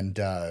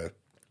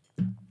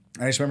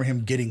I just remember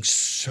him getting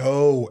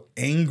so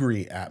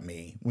angry at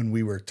me when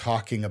we were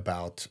talking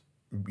about,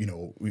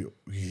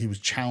 he was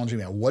challenging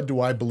me. What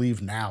do I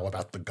believe now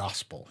about the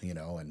gospel,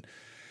 and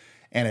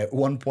at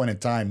one point in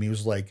time he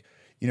was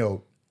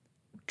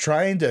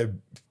trying to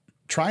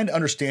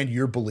understand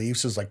your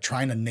beliefs is like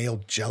trying to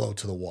nail Jell-O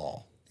to the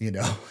wall, and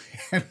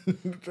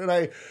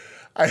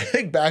I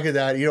think back at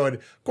that, and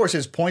of course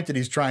his point that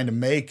he's trying to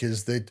make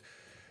is that,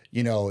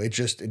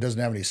 it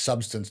doesn't have any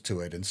substance to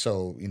it. And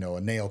so,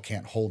 a nail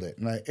can't hold it.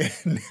 And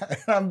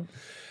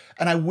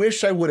I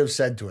wish I would have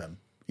said to him,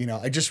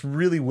 I just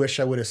really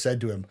wish I would have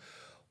said to him,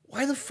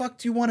 why the fuck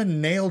do you want to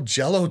nail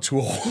Jell-O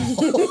to a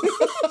wall?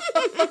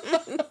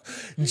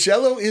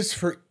 Jell-O is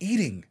for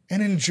eating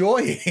and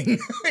enjoying.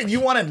 And you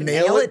want to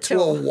nail it to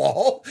a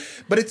wall?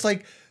 But it's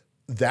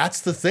that's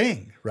the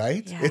thing,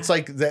 right? Yeah. It's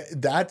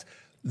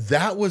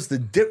that was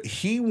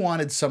he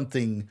wanted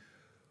something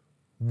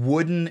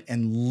wooden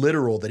and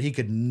literal that he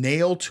could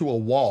nail to a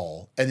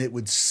wall and it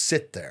would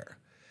sit there.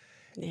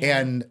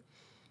 Yeah.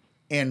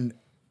 And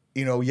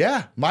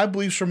my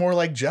beliefs are more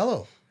like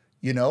Jell-O.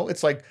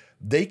 It's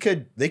they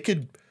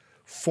could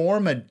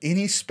form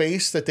any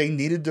space that they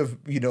needed to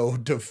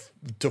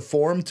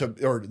form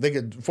or they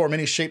could form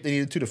any shape they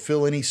needed to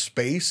fill any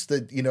space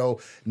that,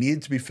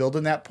 needed to be filled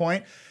in that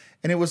point.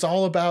 And it was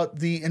all about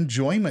the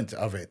enjoyment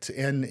of it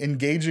and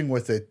engaging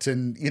with it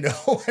and,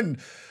 and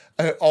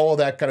all of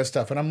that kind of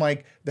stuff. And I'm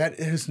that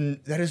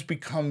has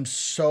become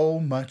so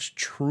much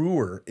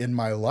truer in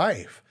my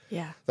life.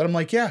 Yeah. That I'm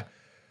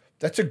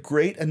that's a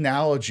great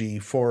analogy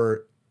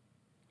for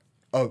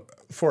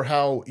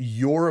how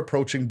you're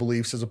approaching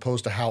beliefs as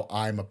opposed to how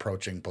I'm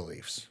approaching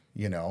beliefs,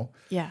 Yeah.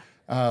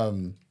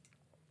 And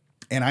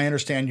I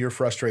understand your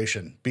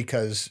frustration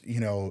because,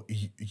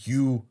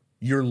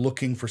 you're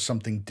looking for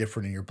something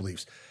different in your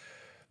beliefs,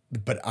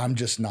 but I'm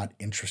just not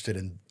interested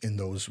in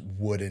those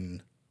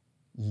wooden,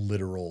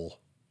 literal,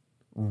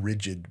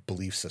 rigid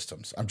belief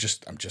systems. I'm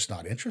just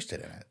not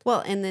interested in it.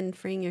 Well, and then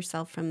freeing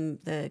yourself from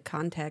the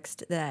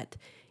context that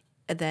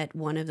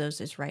one of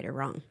those is right or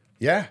wrong.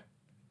 Yeah.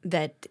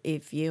 that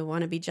if you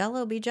want to be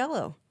Jello, be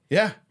Jello.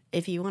 Yeah.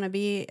 If you want to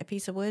be a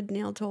piece of wood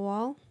nailed to a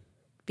wall,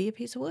 be a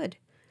piece of wood.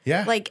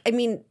 Yeah. Like, I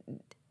mean,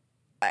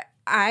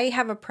 I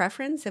have a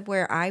preference of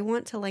where I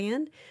want to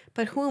land,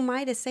 but who am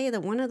I to say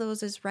that one of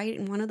those is right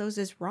and one of those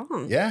is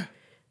wrong? Yeah.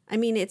 I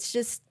mean, it's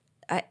just,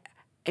 I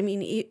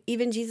mean,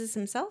 even Jesus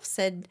himself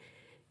said,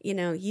 you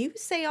know, you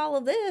say all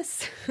of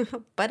this,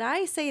 but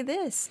I say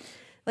this.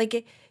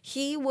 Like,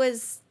 he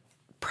was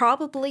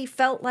probably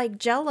felt like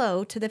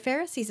Jello to the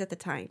Pharisees at the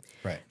time.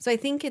 Right. So I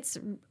think it's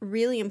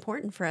really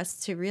important for us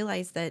to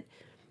realize that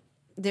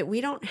we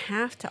don't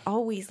have to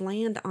always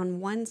land on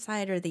one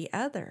side or the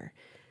other,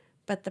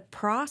 but the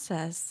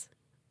process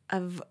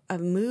of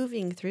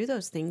moving through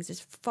those things is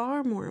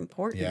far more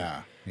important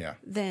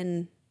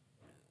than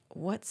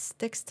what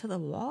sticks to the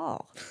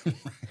wall.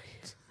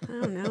 I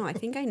don't know. I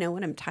think I know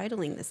what I'm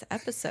titling this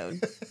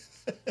episode.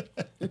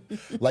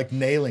 Like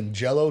nailing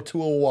Jello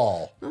to a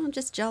wall. Oh,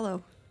 just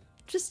Jello.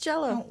 Just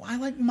Jello. Oh, I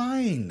like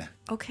mine.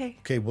 Okay.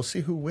 Okay, we'll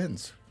see who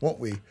wins, won't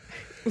we?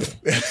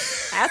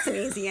 That's an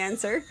easy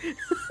answer.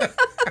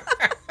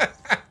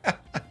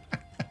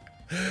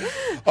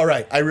 All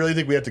right, I really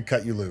think we have to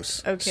cut you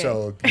loose. Okay.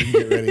 So you can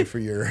get ready for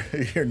your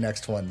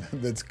next one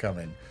that's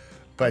coming.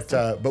 But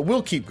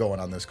we'll keep going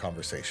on this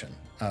conversation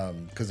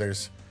because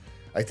there's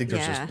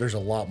a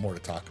lot more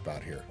to talk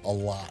about here. A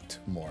lot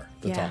more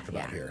to talk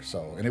about here.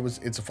 So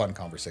it's a fun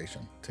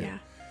conversation too. Yeah,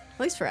 at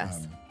least for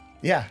us.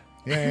 Yeah.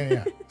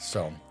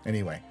 So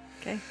anyway.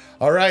 Okay.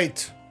 All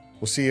right.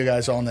 We'll see you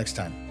guys all next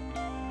time.